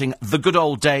are presenting The Good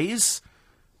Old Days.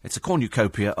 It's a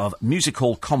cornucopia of music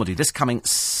hall comedy this coming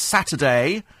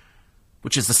Saturday,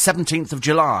 which is the 17th of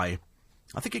July.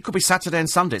 I think it could be Saturday and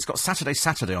Sunday. It's got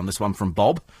Saturday on this one from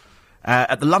Bob.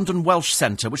 At the London Welsh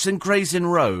Centre, which is in Gray's Inn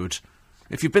Road.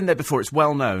 If you've been there before, it's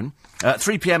well known.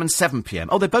 3pm and 7pm.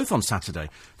 Oh, they're both on Saturday.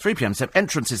 3pm, so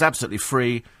entrance is absolutely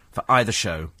free for either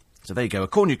show. So there you go, a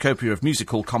cornucopia of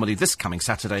music hall comedy this coming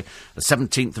Saturday, the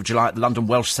 17th of July at the London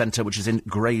Welsh Centre, which is in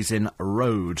Gray's Inn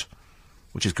Road.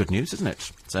 Which is good news, isn't it?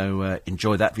 So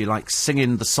enjoy that if you like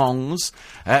singing the songs.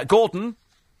 Gordon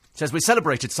says, we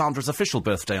celebrated Sandra's official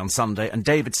birthday on Sunday, and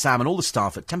David, Sam and all the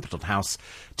staff at Templeton House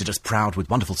did us proud with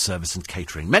wonderful service and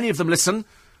catering. Many of them listen,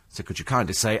 so could you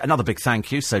kindly say another big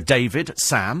thank you? So David,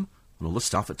 Sam and all the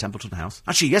staff at Templeton House.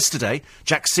 Actually, yesterday,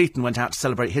 Jack Seaton went out to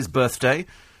celebrate his birthday.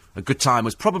 A good time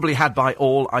was probably had by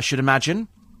all, I should imagine.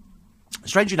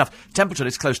 Strangely enough, Templeton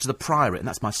is close to the Priory, and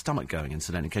that's my stomach going,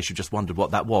 incidentally, in case you just wondered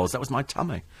what that was. That was my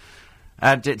tummy.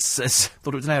 And it's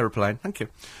thought it was an aeroplane. Thank you.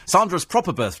 Sandra's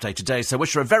proper birthday today, so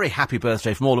wish her a very happy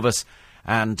birthday from all of us.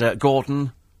 And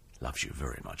Gordon loves you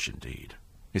very much indeed.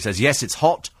 He says, yes, it's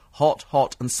hot, hot,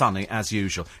 hot and sunny as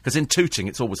usual. Because in Tooting,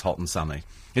 it's always hot and sunny.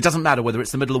 It doesn't matter whether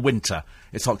it's the middle of winter.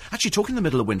 It's hot. Actually, talking the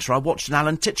middle of winter, I watched an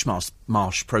Alan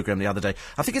Titchmarsh programme the other day.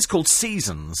 I think it's called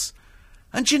Seasons.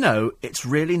 And, you know, it's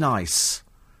really nice.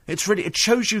 It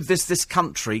shows you this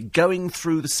country going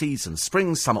through the seasons.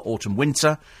 Spring, summer, autumn,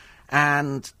 winter.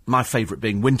 And my favourite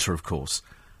being winter, of course.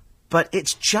 But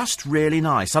it's just really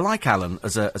nice. I like Alan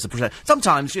as a presenter.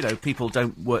 Sometimes, you know, people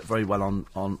don't work very well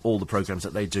on all the programmes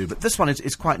that they do. But this one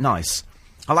is quite nice.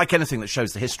 I like anything that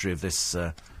shows the history of this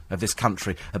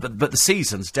country. But the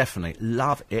seasons, definitely.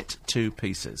 Love it to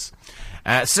pieces.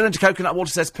 Still into coconut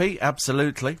water, says P?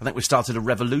 Absolutely. I think we started a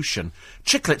revolution.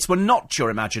 Chiclets were not your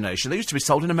imagination. They used to be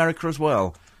sold in America as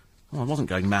well. Oh, I wasn't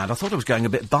going mad. I thought I was going a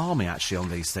bit balmy, actually, on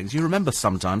these things. You remember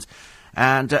sometimes.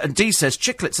 And Dee says,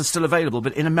 chiclets are still available,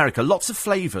 but in America, lots of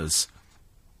flavours.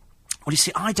 Well, you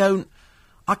see, I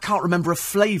can't remember a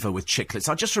flavour with chiclets.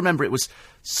 I just remember it was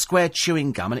square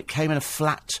chewing gum, and it came in a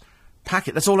flat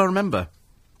packet. That's all I remember.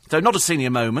 So, not a senior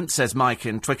moment, says Mike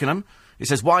in Twickenham. He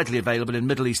says, widely available in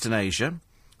Middle East and Asia.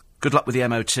 Good luck with the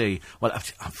MOT. Well, I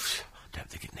don't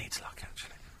think it needs luck,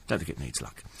 actually. Don't think it needs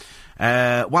luck.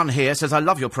 One here says, I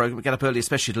love your programme, get up early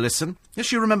especially to listen.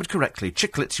 Yes, you remembered correctly.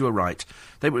 Chiclets, you were right.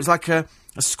 It was like a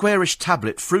squarish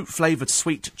tablet, fruit-flavoured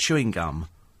sweet chewing gum.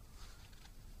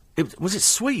 Was it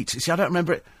sweet? You see, I don't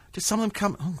remember it. Did some of them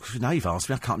come... Oh, now you've asked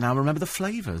me, I can't now remember the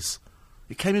flavours.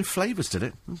 It came in flavours, did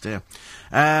it? Oh, dear.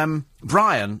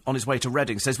 Brian, on his way to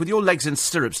Reading, says, with your legs in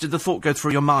stirrups, did the thought go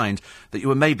through your mind that you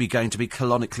were maybe going to be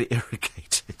colonically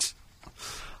irrigated?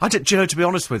 Do you know, to be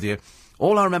honest with you,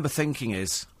 all I remember thinking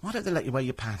is, why don't they let you wear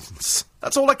your pants?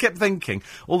 That's all I kept thinking,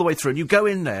 all the way through. And you go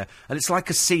in there, and it's like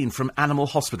a scene from Animal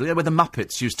Hospital, you know, where the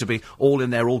Muppets used to be all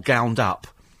in there, all gowned up.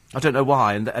 I don't know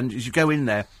why, and as you go in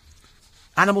there,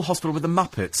 Animal Hospital with the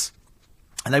Muppets,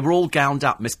 and they were all gowned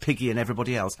up, Miss Piggy and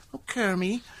everybody else. Oh,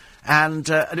 Kermie. And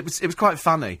it was quite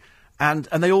funny. And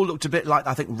they all looked a bit like,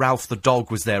 I think Ralph the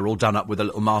dog was there, all done up with a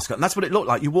little mask on. And that's what it looked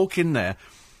like. You walk in there,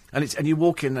 and you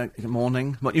walk in, good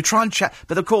morning. You try and chat,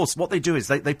 but of course, what they do is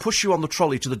they push you on the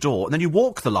trolley to the door, and then you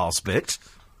walk the last bit.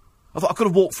 I thought I could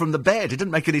have walked from the bed. It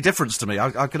didn't make any difference to me.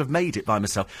 I could have made it by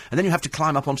myself. And then you have to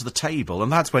climb up onto the table,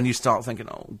 and that's when you start thinking,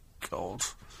 oh, God,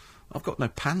 I've got no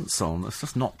pants on. It's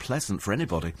just not pleasant for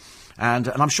anybody. And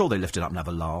I'm sure they lift it up and have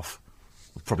a laugh.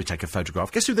 We'll probably take a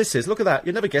photograph. Guess who this is? Look at that.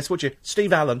 You'd never guess, would you?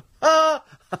 Steve Allen. Ah!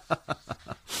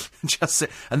 Just sit.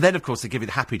 And then, of course, they give you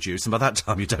the happy juice, and by that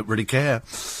time you don't really care.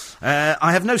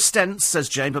 I have no stents, says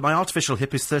Jane, but my artificial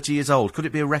hip is 30 years old. Could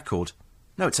it be a record?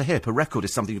 No, it's a hip. A record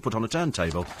is something you put on a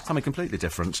turntable. Something completely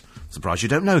different. Surprised you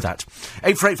don't know that.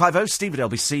 84850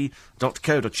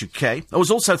 steve@lbc.co.uk. There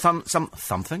was also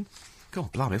something.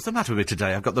 God, blimey, what's the matter with me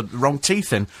today? I've got the wrong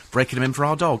teeth in, breaking them in for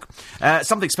our dog.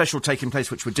 Something special taking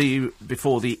place, which we'll do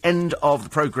before the end of the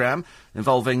programme,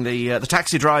 involving the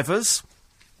taxi drivers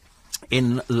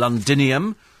in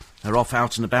Londinium. They're off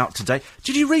out and about today.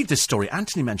 Did you read this story?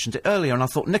 Anthony mentioned it earlier, and I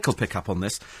thought Nick will pick up on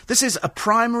this. This is a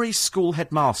primary school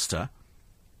headmaster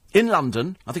in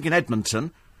London, I think in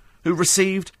Edmonton, who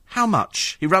received how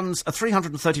much? He runs a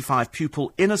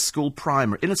 335-pupil inner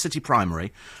city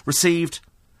primary, received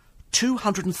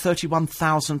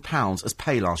 £231,000 as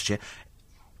pay last year.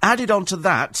 Added on to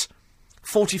that,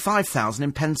 £45,000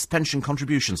 in pension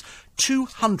contributions.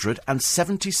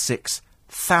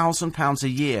 £276,000 a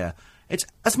year.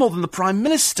 That's more than the Prime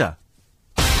Minister.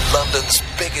 London's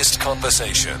biggest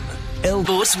conversation.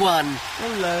 Ilbos 1.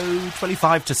 Hello,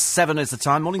 25 to 7 is the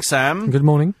time. Morning, Sam. Good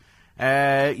morning.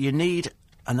 You need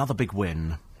another big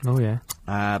win. Oh, yeah.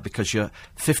 Because you're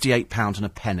 £58 and a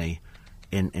penny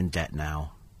in debt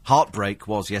now. Heartbreak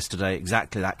was yesterday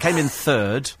exactly that. Came in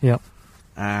third. Yep.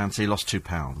 And so you lost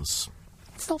 £2.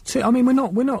 It's not too... I mean, we're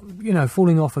not,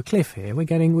 falling off a cliff here. We're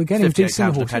getting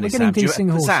decent horses. Penny, we're getting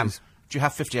decent horses. Sam, do you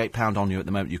have £58 on you at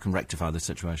the moment? You can rectify this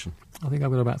situation. I think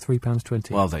I've got about £3.20.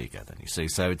 Well, there you go then, you see.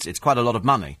 So it's quite a lot of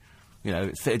money. You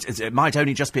know, it might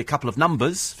only just be a couple of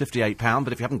numbers, £58,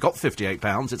 but if you haven't got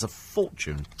 £58, it's a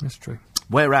fortune. That's true.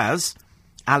 Whereas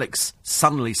Alex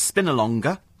Sunley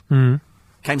Spinalonga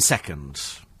came second.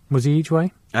 Was he each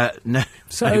way? No.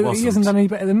 So he wasn't. He hasn't done any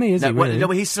better than me, has he, really? No,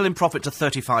 he's still in profit to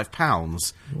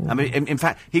 £35. Ooh. I mean, in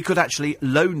fact, he could actually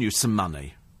loan you some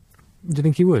money. Do you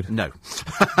think he would? No.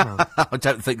 I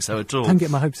don't think so at all. Don't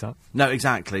get my hopes up. No,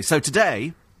 exactly. So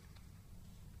today,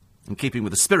 in keeping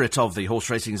with the spirit of the horse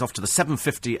racing, is off to the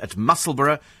 750 at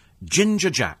Musselburgh Ginger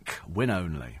Jack, win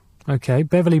only. OK,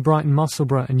 Beverley, Brighton,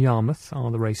 Musselburgh and Yarmouth are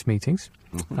the race meetings.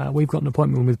 We've got an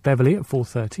appointment with Beverley at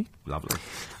 4:30. Lovely.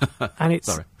 And it's...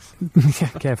 Sorry. Yeah,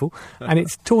 careful. And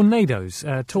it's Tornadoes.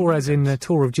 Tour as in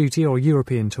Tour of Duty or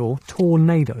European Tour.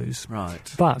 Tornadoes.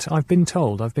 Right. But I've been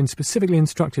specifically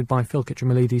instructed by Phil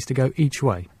Kitchen-Miledes to go each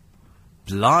way.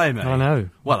 Blimey. I know.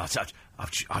 Well, I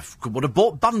would have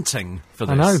bought bunting for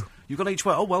this. I know. You've gone each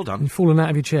way. Oh, well done. You've fallen out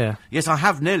of your chair. Yes, I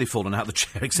have nearly fallen out of the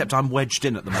chair, except I'm wedged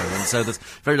in at the moment, so there's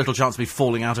very little chance of me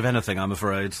falling out of anything, I'm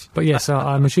afraid. But yes,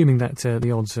 I'm assuming that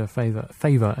the odds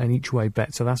favour an each-way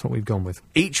bet, so that's what we've gone with.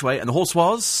 Each way, and the horse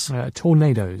was?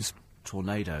 Tornadoes.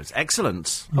 Tornadoes.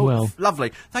 Excellent. Oh, Well.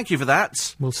 Lovely. Thank you for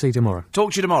that. We'll see you tomorrow.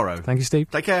 Talk to you tomorrow. Thank you,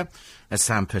 Steve. Take care. There's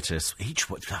Sam Pittis. Each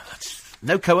way.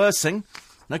 No coercing.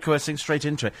 No coercing, straight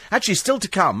into it. Actually, still to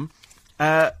come,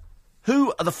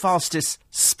 who are the fastest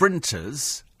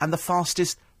sprinters and the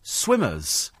fastest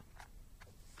swimmers?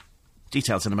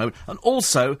 Details in a moment. And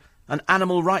also, an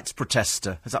animal rights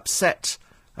protester has upset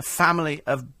a family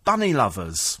of bunny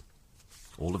lovers.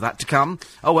 All of that to come.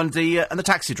 Oh, and the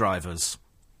taxi drivers.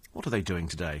 What are they doing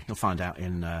today? You'll find out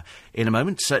in a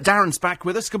moment. Darren's back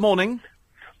with us. Good morning.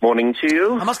 Morning to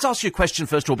you. I must ask you a question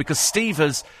first of all, because Steve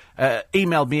has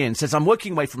emailed me in, says, I'm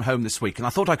working away from home this week, and I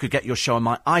thought I could get your show on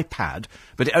my iPad,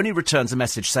 but it only returns a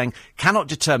message saying, cannot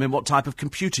determine what type of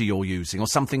computer you're using, or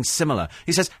something similar.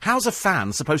 He says, how's a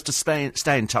fan supposed to stay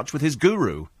in touch with his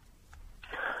guru?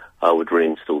 I would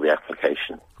reinstall the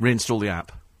application. Reinstall the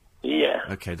app? Yeah.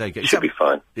 OK, there you go. Should be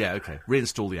fine. Yeah, OK.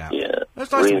 Reinstall the app. Yeah.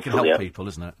 That's nice that we can help people,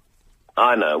 isn't it?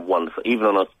 I know, wonderful. Even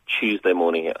on a Tuesday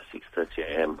morning at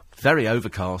 6:30am. Very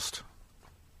overcast.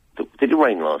 Did it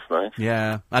rain last night?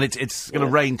 Yeah, and it's going to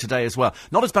rain today as well.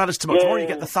 Not as bad as tomorrow. Tomorrow you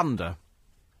get the thunder.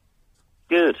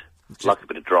 Good. Like a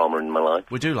bit of drama in my life.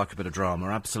 We do like a bit of drama,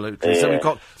 absolutely. So we've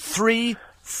got 3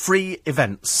 free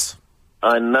events.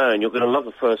 I know, and you're going to love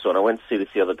the first one. I went to see this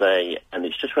the other day, and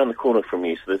it's just around the corner from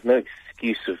you, so there's no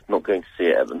excuse of not going to see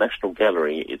it at the National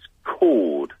Gallery. It's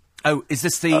called... Oh, is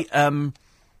this the,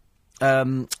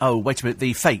 oh, wait a minute,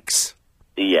 the fakes?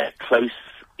 Yeah, close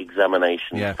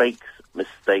examination. Yeah. Fakes,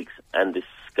 mistakes, and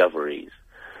discoveries.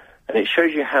 And it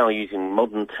shows you how, using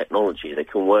modern technology, they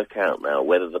can work out now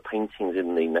whether the paintings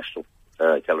in the National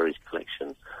Gallery's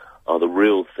collection are the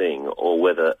real thing, or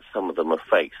whether some of them are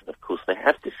fakes. And, of course, they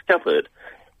have discovered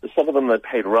that some of them they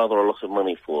paid rather a lot of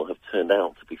money for have turned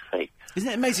out to be fake. Isn't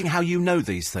it amazing how you know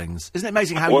these things? Isn't it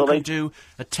amazing how you can do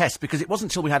a test? Because it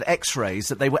wasn't until we had X-rays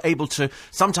that they were able to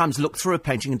sometimes look through a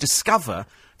painting and discover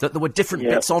that there were different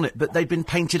bits on it, but they'd been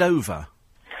painted over.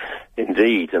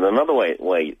 Indeed. And another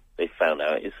way they found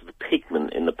out is the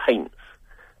pigment in the paints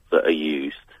that are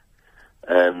used.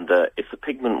 And if the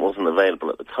pigment wasn't available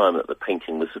at the time that the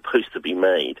painting was supposed to be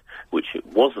made, which it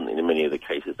wasn't in many of the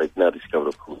cases, they've now discovered,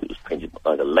 of course, it was painted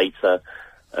either later,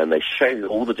 and they show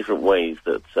all the different ways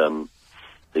that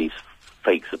these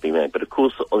fakes have been made. But, of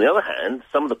course, on the other hand,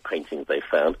 some of the paintings they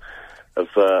found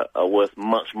are worth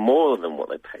much more than what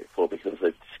they paid for, because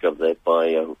they've discovered they're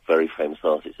by very famous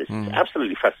artists. It's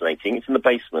absolutely fascinating. It's in the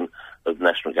basement of the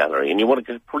National Gallery, and you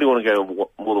probably want to go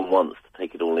more than once to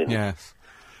take it all in. Yes.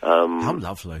 How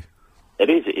lovely. It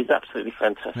is. It is absolutely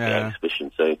fantastic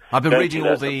exhibition. So I've been reading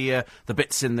all the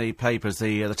bits in the papers.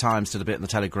 The Times did a bit in the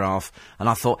Telegraph, and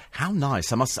I thought, how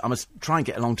nice! I must try and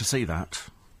get along to see that.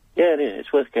 Yeah, it is.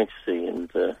 It's worth going to see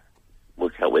and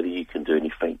work out whether you can do any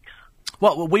fakes.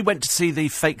 Well, we went to see the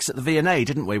fakes at the V&A,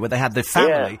 didn't we? Where they had the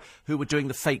family who were doing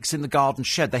the fakes in the garden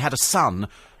shed. They had a son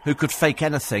who could fake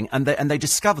anything, and they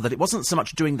discovered that it wasn't so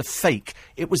much doing the fake;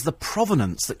 it was the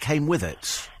provenance that came with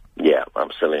it. Yeah,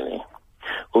 absolutely.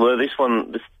 Although this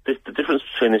one, the difference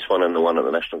between this one and the one at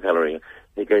the National Gallery,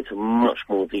 they go into much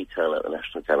more detail at the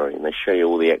National Gallery, and they show you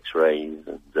all the X-rays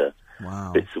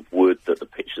and bits of wood that the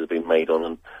pictures have been made on,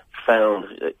 and found,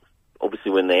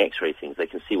 obviously when they X-ray things, they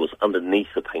can see what's underneath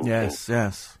the painting. Yes,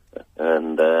 yes.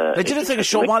 And they did a thing a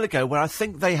short while ago where I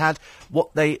think they had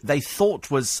what they thought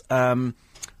was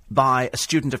by a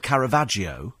student of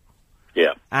Caravaggio.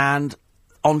 Yeah. And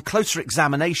on closer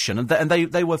examination, and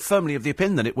they were firmly of the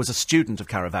opinion that it was a student of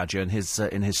Caravaggio in his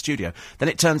studio. Then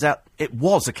it turns out it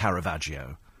was a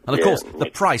Caravaggio, and of course the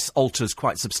price alters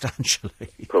quite substantially.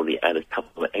 Probably add a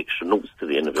couple of extra noughts to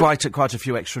the end of it. Quite a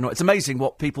few extra noughts. It's amazing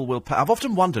what people will pay. I've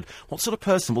often wondered what sort of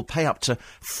person will pay up to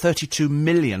 £32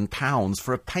 million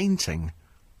for a painting.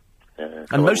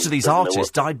 And most of these artists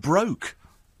died broke.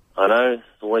 I know,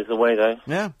 it's always the way though.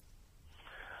 Yeah.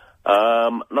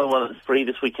 Another one that's free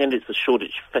this weekend, it's the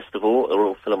Shoreditch Festival, the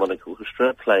Royal Philharmonic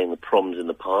Orchestra, playing the Proms in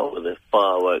the Park with a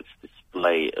fireworks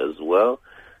display as well.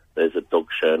 There's a dog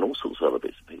show and all sorts of other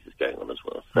bits and pieces going on as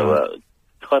well. So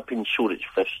type in Shoreditch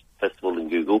Festival in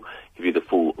Google, give you the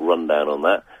full rundown on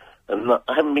that. And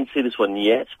I haven't been to see this one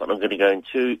yet, but I'm going to go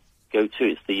to.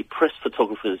 It's the Press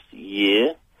Photographers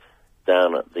Year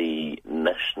down at the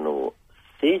National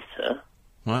Theatre.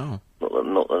 Wow.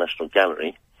 Not the National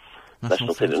Gallery.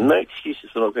 National Theatre. Theatre. No excuses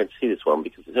for not going to see this one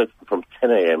because it's open from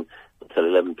 10 a.m. until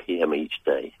 11 p.m. each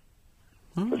day.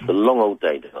 It's a long old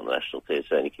day down at the National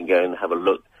Theatre, and you can go and have a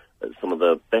look at some of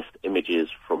the best images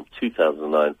from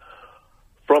 2009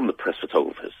 from the press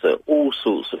photographers. So all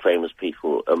sorts of famous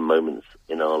people and moments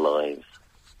in our lives.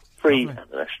 Free at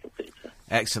the National Theatre.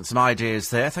 Excellent. Some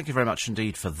ideas there. Thank you very much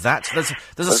indeed for that.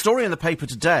 There's a story in the paper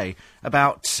today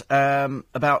about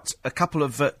a couple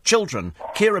of children.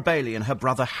 Keira Bailey and her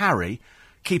brother Harry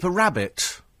keep a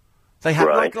rabbit. They have,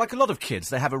 like a lot of kids,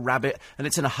 they have a rabbit, and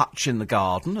it's in a hutch in the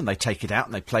garden, and they take it out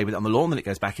and they play with it on the lawn, then it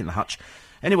goes back in the hutch.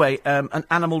 Anyway, an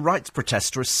animal rights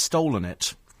protester has stolen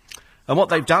it. And what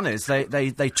they've done is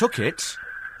they took it,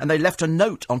 and they left a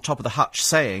note on top of the hutch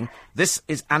saying, "This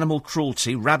is animal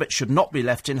cruelty, rabbits should not be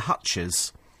left in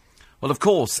hutches." Well, of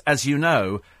course, as you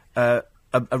know, a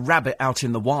rabbit out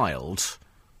in the wild...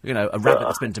 You know, a rabbit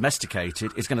that's been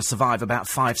domesticated is going to survive about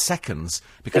 5 seconds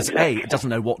because, A, it doesn't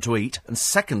know what to eat, and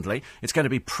secondly, it's going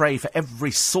to be prey for every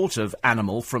sort of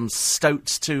animal from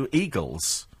stoats to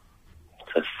eagles.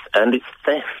 And it's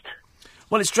theft.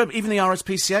 Well, it's true. Even the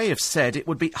RSPCA have said it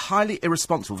would be highly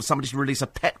irresponsible for somebody to release a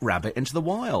pet rabbit into the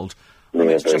wild. I mean,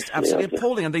 it's just absolutely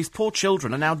appalling, and these poor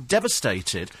children are now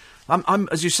devastated.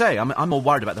 As you say, I'm more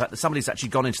worried about the fact that somebody's actually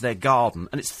gone into their garden,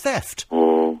 and it's theft.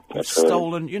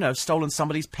 Stolen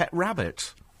somebody's pet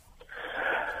rabbit.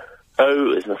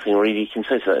 Oh, there's nothing really you can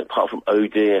say to that, apart from, oh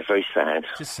dear, very sad.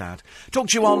 Just sad. Talk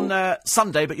to you on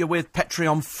Sunday, but you're with Petrie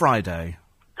on Friday.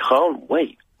 Can't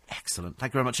wait. Excellent.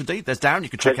 Thank you very much indeed. There's Darren. You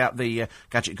can check out the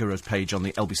Gadget Gurus page on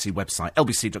the LBC website,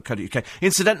 lbc.co.uk.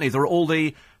 Incidentally, there are all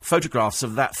the photographs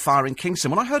of that fire in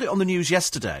Kingston. When I heard it on the news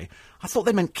yesterday, I thought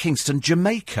they meant Kingston,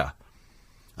 Jamaica.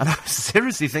 And I was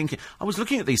seriously thinking... I was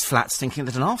looking at these flats thinking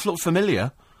that an half looked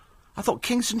familiar... I thought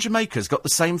Kingston, Jamaica's got the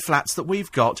same flats that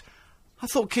we've got. I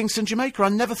thought Kingston, Jamaica. I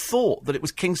never thought that it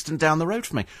was Kingston down the road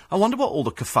from me. I wonder what all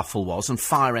the kerfuffle was, and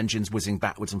fire engines whizzing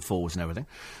backwards and forwards and everything.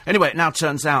 Anyway, it now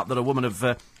turns out that a woman of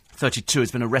 32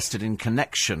 has been arrested in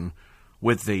connection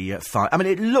with the fire. I mean,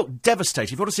 it looked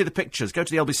devastating. If you want to see the pictures, go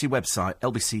to the LBC website,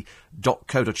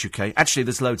 lbc.co.uk. Actually,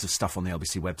 there's loads of stuff on the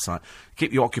LBC website.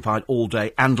 Keep you occupied all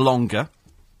day and longer.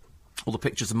 All the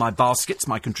pictures of my baskets,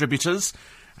 my contributors...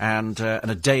 And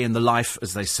a day in the life,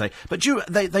 as they say. But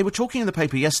they were talking in the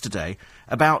paper yesterday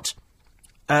about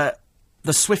the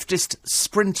swiftest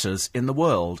sprinters in the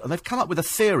world. And they've come up with a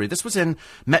theory. This was in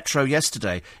Metro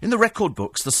yesterday. In the record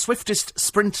books, the swiftest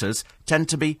sprinters tend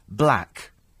to be black.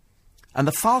 And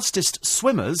the fastest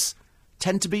swimmers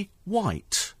tend to be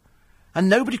white. And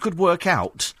nobody could work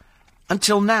out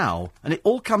until now. And it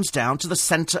all comes down to the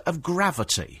centre of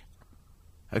gravity.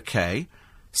 OK?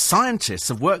 Scientists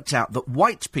have worked out that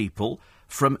white people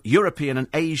from European and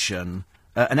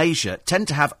Asia tend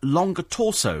to have longer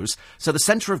torsos, so the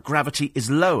centre of gravity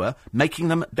is lower, making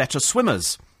them better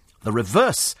swimmers. The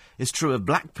reverse is true of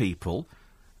black people,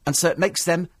 and so it makes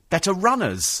them better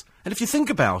runners. And if you think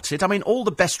about it, I mean, all the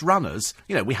best runners,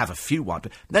 you know, we have a few white,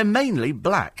 but they're mainly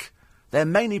black. They're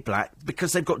mainly black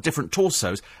because they've got different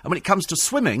torsos, and when it comes to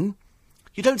swimming,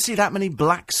 you don't see that many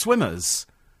black swimmers,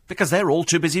 because they're all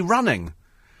too busy running.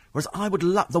 Whereas I would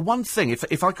love... The one thing,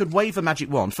 if I could wave a magic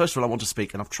wand... First of all, I want to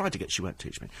speak, and I've tried to get... She won't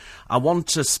teach me. I want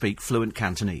to speak fluent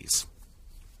Cantonese.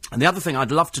 And the other thing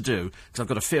I'd love to do, because I've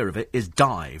got a fear of it, is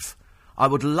dive. I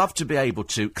would love to be able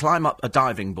to climb up a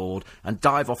diving board and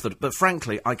dive off the... But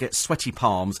frankly, I get sweaty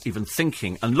palms even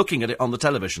thinking and looking at it on the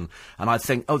television. And I'd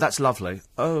think, oh, that's lovely.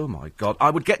 Oh, my God. I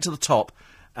would get to the top,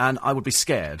 and I would be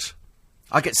scared.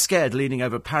 I get scared leaning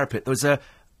over a parapet. There was a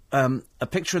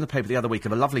picture in the paper the other week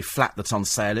of a lovely flat that's on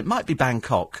sale. It might be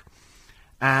Bangkok.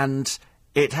 And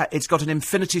it's got an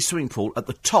infinity swimming pool at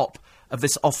the top of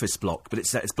this office block, but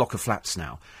it's block of flats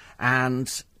now.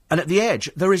 And at the edge,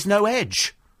 there is no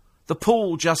edge. The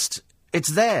pool just...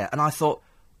 It's there. And I thought,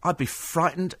 I'd be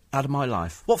frightened out of my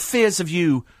life. What fears have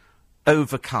you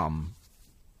overcome?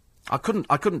 I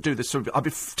couldn't do this. I'd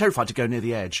be terrified to go near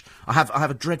the edge. I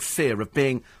have a dread fear of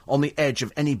being on the edge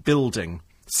of any building,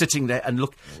 sitting there and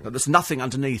look... There's nothing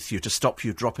underneath you to stop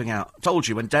you dropping out. I told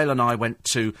you, when Dale and I went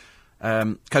to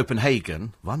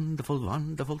Copenhagen... Wonderful,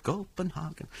 wonderful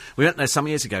Copenhagen. We went there some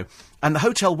years ago, and the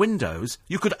hotel windows,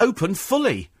 you could open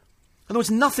fully. And there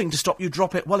was nothing to stop you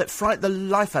drop it. Well, it frightened the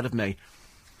life out of me.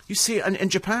 You see, in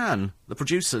Japan, the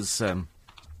producer's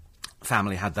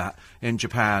family had that in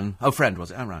Japan. Oh, friend,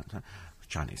 was it? Oh, right.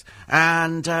 Chinese.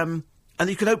 And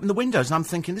you could open the windows, and I'm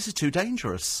thinking, this is too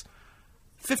dangerous.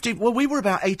 50... Well, we were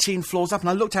about 18 floors up, and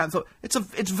I looked out and thought,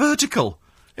 it's vertical.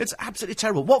 It's absolutely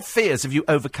terrible. What fears have you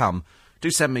overcome?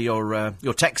 Do send me your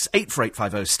text,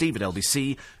 84850,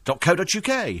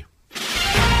 steve@lbc.co.uk.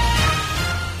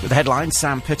 With the headline,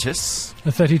 Sam Pittis. A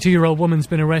 32-year-old woman's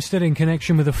been arrested in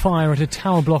connection with a fire at a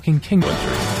tower block in Kingston.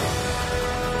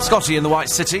 Scotty in the White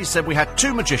City said we had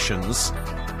 2 magicians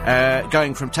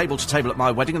going from table to table at my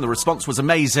wedding, and the response was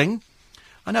amazing.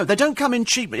 I know, they don't come in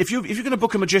cheap. If you're going to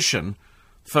book a magician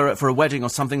for a wedding or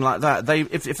something like that,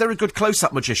 if they're a good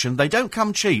close-up magician, they don't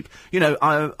come cheap. You know,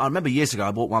 I remember years ago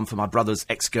I bought one for my brother's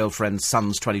ex-girlfriend's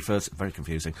son's 21st, very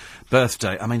confusing,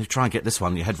 birthday. I mean, you try and get this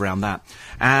one, you head round that.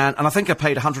 And I think I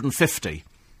paid $150.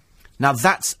 Now,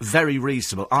 that's very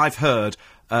reasonable. I've heard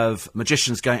of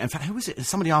magicians going... In fact, who was it?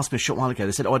 Somebody asked me a short while ago.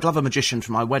 They said, I'd love a magician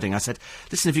for my wedding. I said,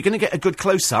 listen, if you're going to get a good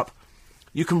close-up,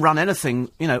 you can run anything,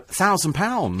 you know,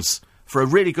 £1,000 for a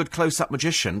really good close-up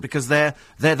magician, because they're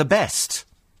the best.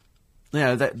 You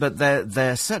know, but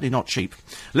they're certainly not cheap.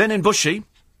 Lynn in Bushy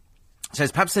says,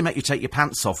 perhaps they make you take your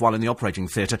pants off while in the operating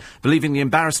theatre, believing the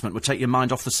embarrassment would take your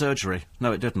mind off the surgery.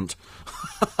 No, it didn't.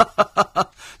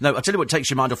 No, I'll tell you what takes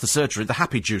your mind off the surgery, the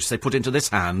happy juice they put into this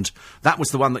hand. That was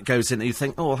the one that goes in and you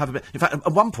think, oh, I'll have a bit... In fact,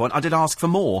 at one point, I did ask for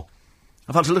more.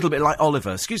 I felt a little bit like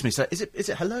Oliver. Excuse me, sir, is it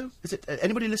hello? Is it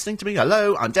anybody listening to me?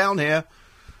 Hello, I'm down here.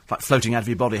 Like floating out of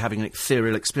your body, having an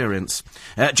ethereal experience.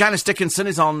 Janice Dickinson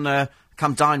is on...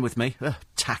 Come dine with me.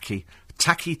 Tacky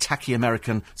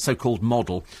American so-called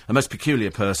model. A most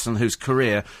peculiar person whose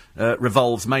career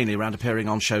revolves mainly around appearing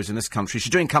on shows in this country.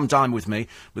 She's doing Come Dine With Me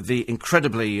with the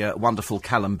incredibly wonderful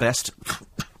Callum Best.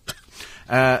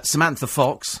 Samantha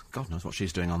Fox. God knows what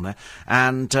she's doing on there.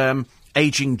 And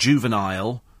Ageing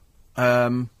Juvenile.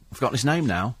 I've forgotten his name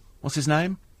now. What's his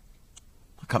name?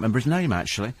 I can't remember his name,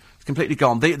 actually. It's completely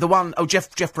gone. The one... Oh,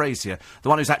 Jeff Brazier. The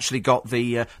one who's actually got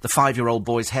the 5-year-old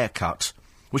boy's haircut,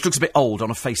 which looks a bit old on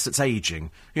a face that's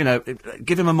ageing. You know,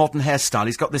 give him a modern hairstyle.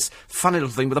 He's got this funny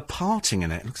little thing with a parting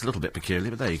in it. It looks a little bit peculiar,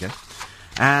 but there you go.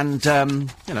 And,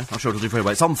 you know, I'm sure it'll do very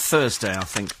well. It's on Thursday, I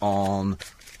think, on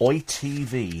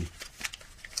ITV.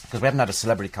 Because we haven't had a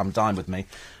celebrity come dine with me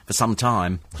for some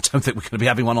time. I don't think we're going to be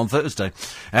having one on Thursday.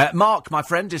 Mark, my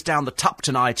friend, is down the Tup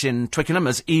tonight in Twickenham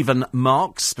as Even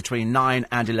Marks between 9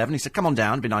 and 11. He said, come on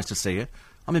down, it'd be nice to see you.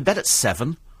 I'm in bed at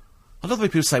 7. I love the way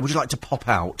people say, would you like to pop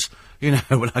out? You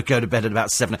know, when I go to bed at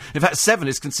about 7. In fact, 7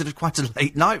 is considered quite a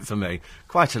late night for me.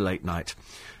 Quite a late night.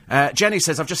 Jenny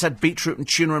says, I've just had beetroot and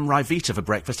tuna and Ryvita for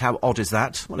breakfast. How odd is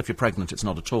that? Well, if you're pregnant, it's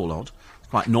not at all odd. It's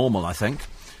quite normal, I think.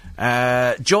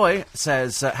 Joy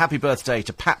says, happy birthday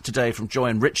to Pat today from Joy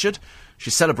and Richard.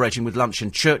 She's celebrating with lunch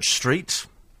in Church Street.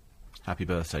 Happy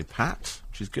birthday, Pat.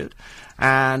 She's good.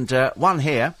 And one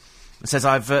here says,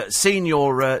 I've seen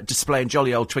your display in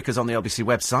jolly old Twickers on the LBC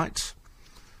website.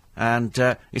 And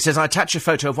he says, I attach a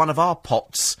photo of one of our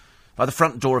pots by the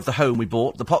front door of the home we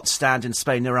bought. The pots stand in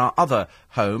Spain near our other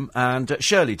home, and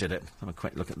Shirley did it. Have a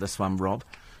quick look at this one, Rob.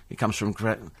 He comes from...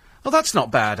 Oh, that's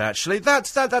not bad, actually.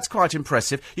 That's quite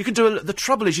impressive. You can do the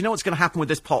trouble is, you know what's going to happen with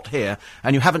this pot here,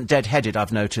 and you haven't dead-headed,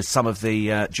 I've noticed, some of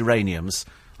the geraniums.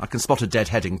 I can spot a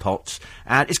dead-heading pot.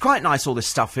 And it's quite nice, all this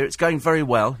stuff here. It's going very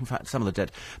well. In fact, some of the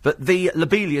dead. But the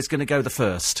lobelia is going to go the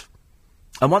first.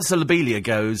 And once the lobelia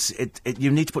goes, you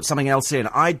need to put something else in.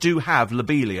 I do have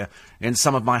lobelia in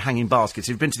some of my hanging baskets.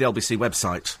 You've been to the LBC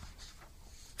website.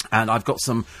 And I've got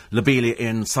some lobelia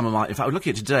in some of my... In fact, I'm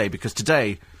looking at today, because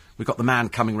today... We've got the man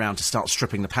coming round to start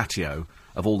stripping the patio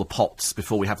of all the pots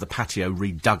before we have the patio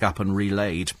re-dug up and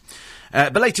relaid.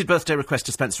 Belated birthday request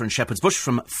to Spencer and Shepherd's Bush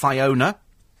from Fiona.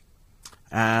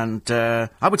 And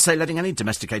I would say letting any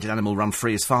domesticated animal run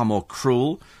free is far more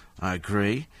cruel. I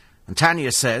agree. And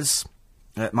Tanya says,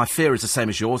 my fear is the same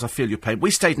as yours. I feel your pain.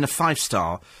 We stayed in a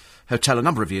 5-star hotel a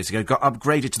number of years ago, got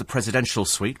upgraded to the presidential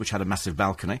suite, which had a massive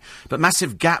balcony, but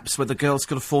massive gaps where the girls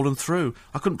could have fallen through.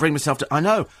 I couldn't bring myself to... I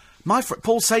know. My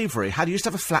Paul Savoury used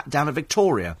to have a flat down at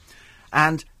Victoria,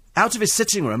 and out of his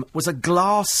sitting room was a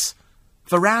glass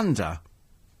veranda.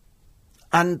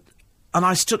 And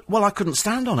I stood... Well, I couldn't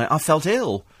stand on it. I felt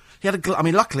ill. He had I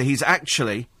mean, luckily, he's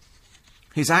actually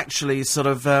sort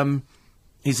of...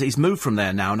 He's moved from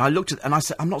there now, and I looked at... And I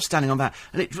said, I'm not standing on that.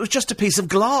 And it was just a piece of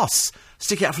glass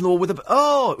sticking out from the wall with a...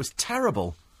 Oh, it was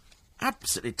terrible.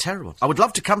 Absolutely terrible. I would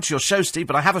love to come to your show, Steve,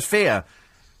 but I have a fear...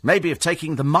 Maybe of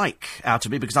taking the mic out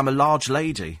of me because I'm a large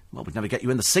lady. Well, we'd never get you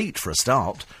in the seat for a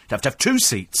start. You'd have to have 2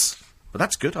 seats. But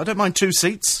that's good. I don't mind 2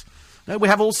 seats. No, we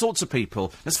have all sorts of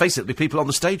people. Let's face it, there'll be people on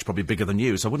the stage probably bigger than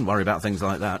you, so I wouldn't worry about things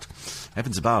like that.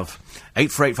 Heavens above.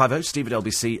 84850,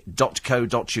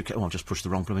 steve@lbc.co.uk. Oh, I've just pushed the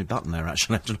wrong blooming button there,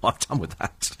 actually. I don't know what I've done with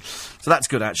that. So that's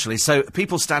good, actually. So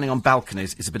people standing on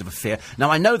balconies is a bit of a fear. Now,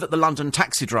 I know that the London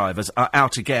taxi drivers are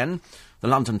out again, the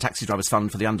London Taxi Drivers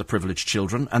Fund for the Underprivileged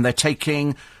Children, and they're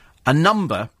taking a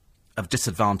number of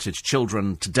disadvantaged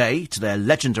children today to their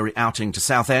legendary outing to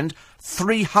Southend.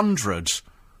 300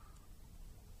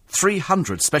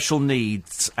 special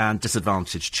needs and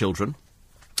disadvantaged children.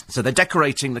 So they're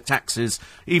decorating the taxis,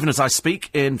 even as I speak,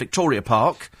 in Victoria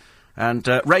Park. And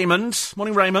Raymond,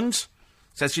 morning Raymond,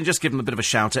 says you can just give them a bit of a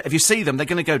shout. If you see them, they're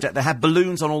going to go down. They have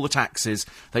balloons on all the taxis.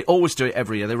 They always do it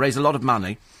every year. They raise a lot of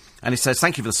money. And he says,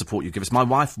 thank you for the support you give us. My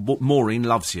wife, Maureen,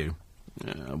 loves you.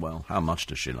 Yeah, well, how much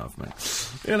does she love me?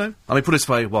 You know. I mean, put it this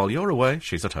way, while you're away,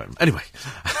 she's at home. Anyway,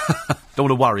 don't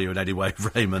want to worry you in any way,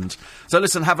 Raymond. So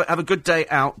listen, have a good day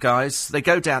out, guys. They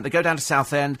go down to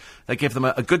Southend. They give them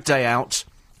a good day out.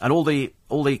 And all the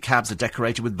cabs are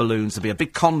decorated with balloons. There'll be a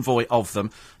big convoy of them.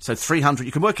 So 300.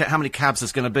 You can work out how many cabs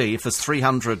there's going to be if there's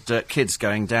 300 kids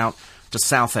going down to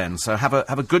Southend. So have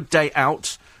a good day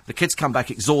out. The kids come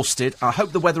back exhausted. I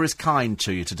hope the weather is kind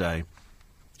to you today.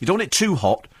 You don't want it too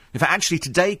hot. In fact, actually,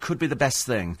 today could be the best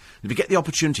thing. If you get the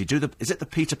opportunity, is it the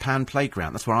Peter Pan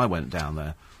playground? That's where I went down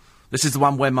there. This is the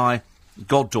one where my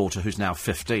goddaughter, who's now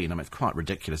 15, I mean, it's quite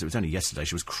ridiculous. It was only yesterday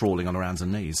she was crawling on her hands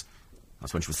and knees.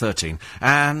 That's when she was 13.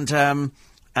 And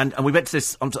we went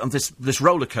to this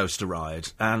roller coaster ride,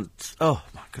 and oh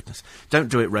my goodness, don't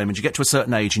do it, Raymond. You get to a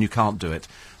certain age and you can't do it.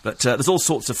 But there's all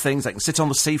sorts of things. They can sit on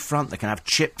the seafront. They can have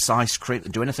chips, ice cream,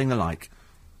 and do anything they like.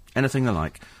 Anything they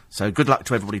like. So good luck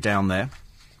to everybody down there.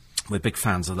 We're big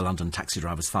fans of the London Taxi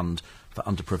Drivers Fund for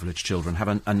Underprivileged Children.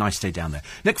 Have a nice day down there.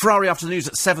 Nick Ferrari after the news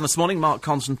at 7 this morning. Mark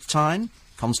Constantine,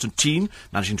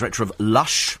 Managing Director of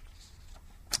Lush,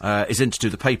 is in to do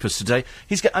the papers today.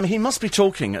 He must be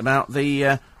talking about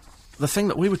the thing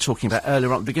that we were talking about earlier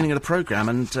on at the beginning of the programme,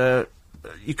 and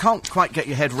you can't quite get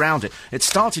your head round it. It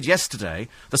started yesterday.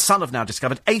 The Sun have now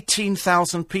discovered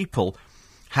 18,000 people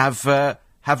have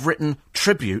written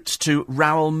tributes to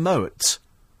Raoul Moat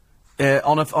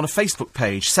on a Facebook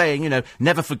page, saying, you know,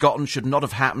 never forgotten, should not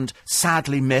have happened,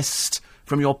 sadly missed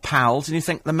from your pals. And you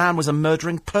think the man was a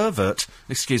murdering pervert.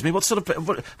 Excuse me, would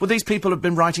these people have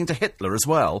been writing to Hitler as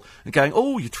well and going,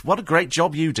 oh, what a great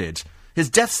job you did? His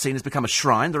death scene has become a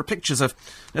shrine. There are pictures of,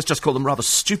 let's just call them rather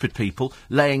stupid people,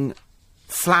 laying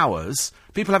flowers,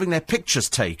 people having their pictures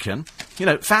taken, you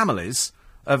know, families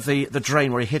of the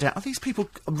drain where he hid out. Are these people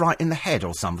right in the head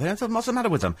or something? What's the matter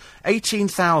with them?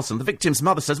 18,000. The victim's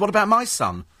mother says, what about my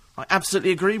son? I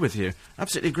absolutely agree with you.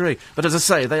 Absolutely agree. But as I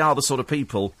say, they are the sort of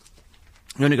people,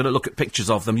 you're only going to look at pictures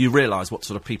of them, you realise what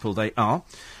sort of people they are.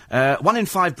 1 in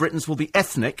 5 Britons will be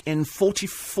ethnic in 40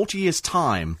 years'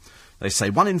 time. They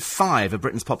say 1 in 5 of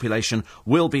Britain's population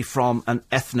will be from an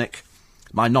ethnic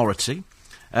minority.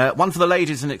 One for the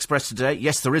ladies in Express today.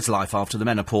 Yes, there is life after the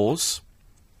menopause.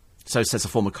 So says a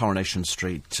former Coronation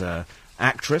Street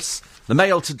actress. The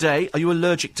Mail today. Are you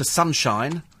allergic to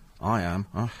sunshine? I am.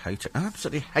 I hate it. I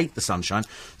absolutely hate the sunshine.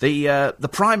 The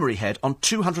primary head on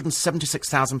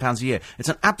 £276,000 a year. It's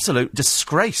an absolute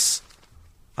disgrace.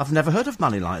 I've never heard of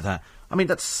money like that. I mean,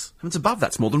 it's above.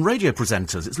 That's more than radio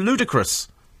presenters. It's ludicrous.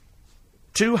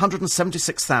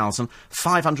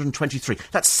 276,523.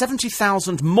 That's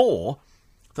 70,000 more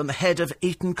than the head of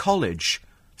Eton College.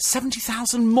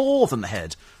 70,000 more than the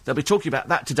head. They'll be talking about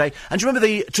that today. And do you remember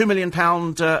the £2 million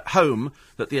home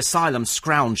that the asylum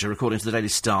scrounger, according to the Daily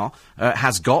Star,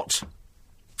 has got?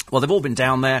 Well, they've all been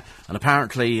down there, and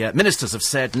apparently ministers have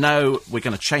said, no, we're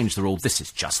going to change the rule. This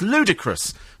is just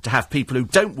ludicrous to have people who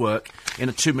don't work in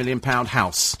a £2 million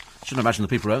house. Shouldn't imagine the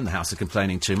people who own the house are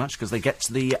complaining too much, because they get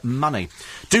the money.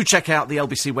 Do check out the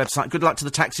LBC website. Good luck to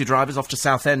the taxi drivers off to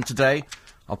Southend today.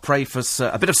 I'll pray for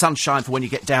a bit of sunshine for when you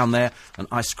get down there, and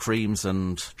ice creams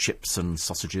and chips and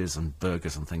sausages and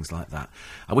burgers and things like that.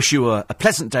 I wish you a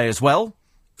pleasant day as well.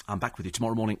 I'm back with you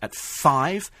tomorrow morning at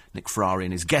 5. Nick Ferrari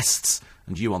and his guests,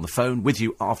 and you on the phone with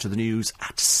you after the news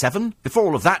at 7. Before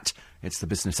all of that, it's the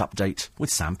business update with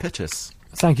Sam Pittis.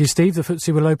 Thank you, Steve. The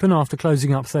FTSE will open after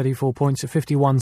closing up 34 points at 51.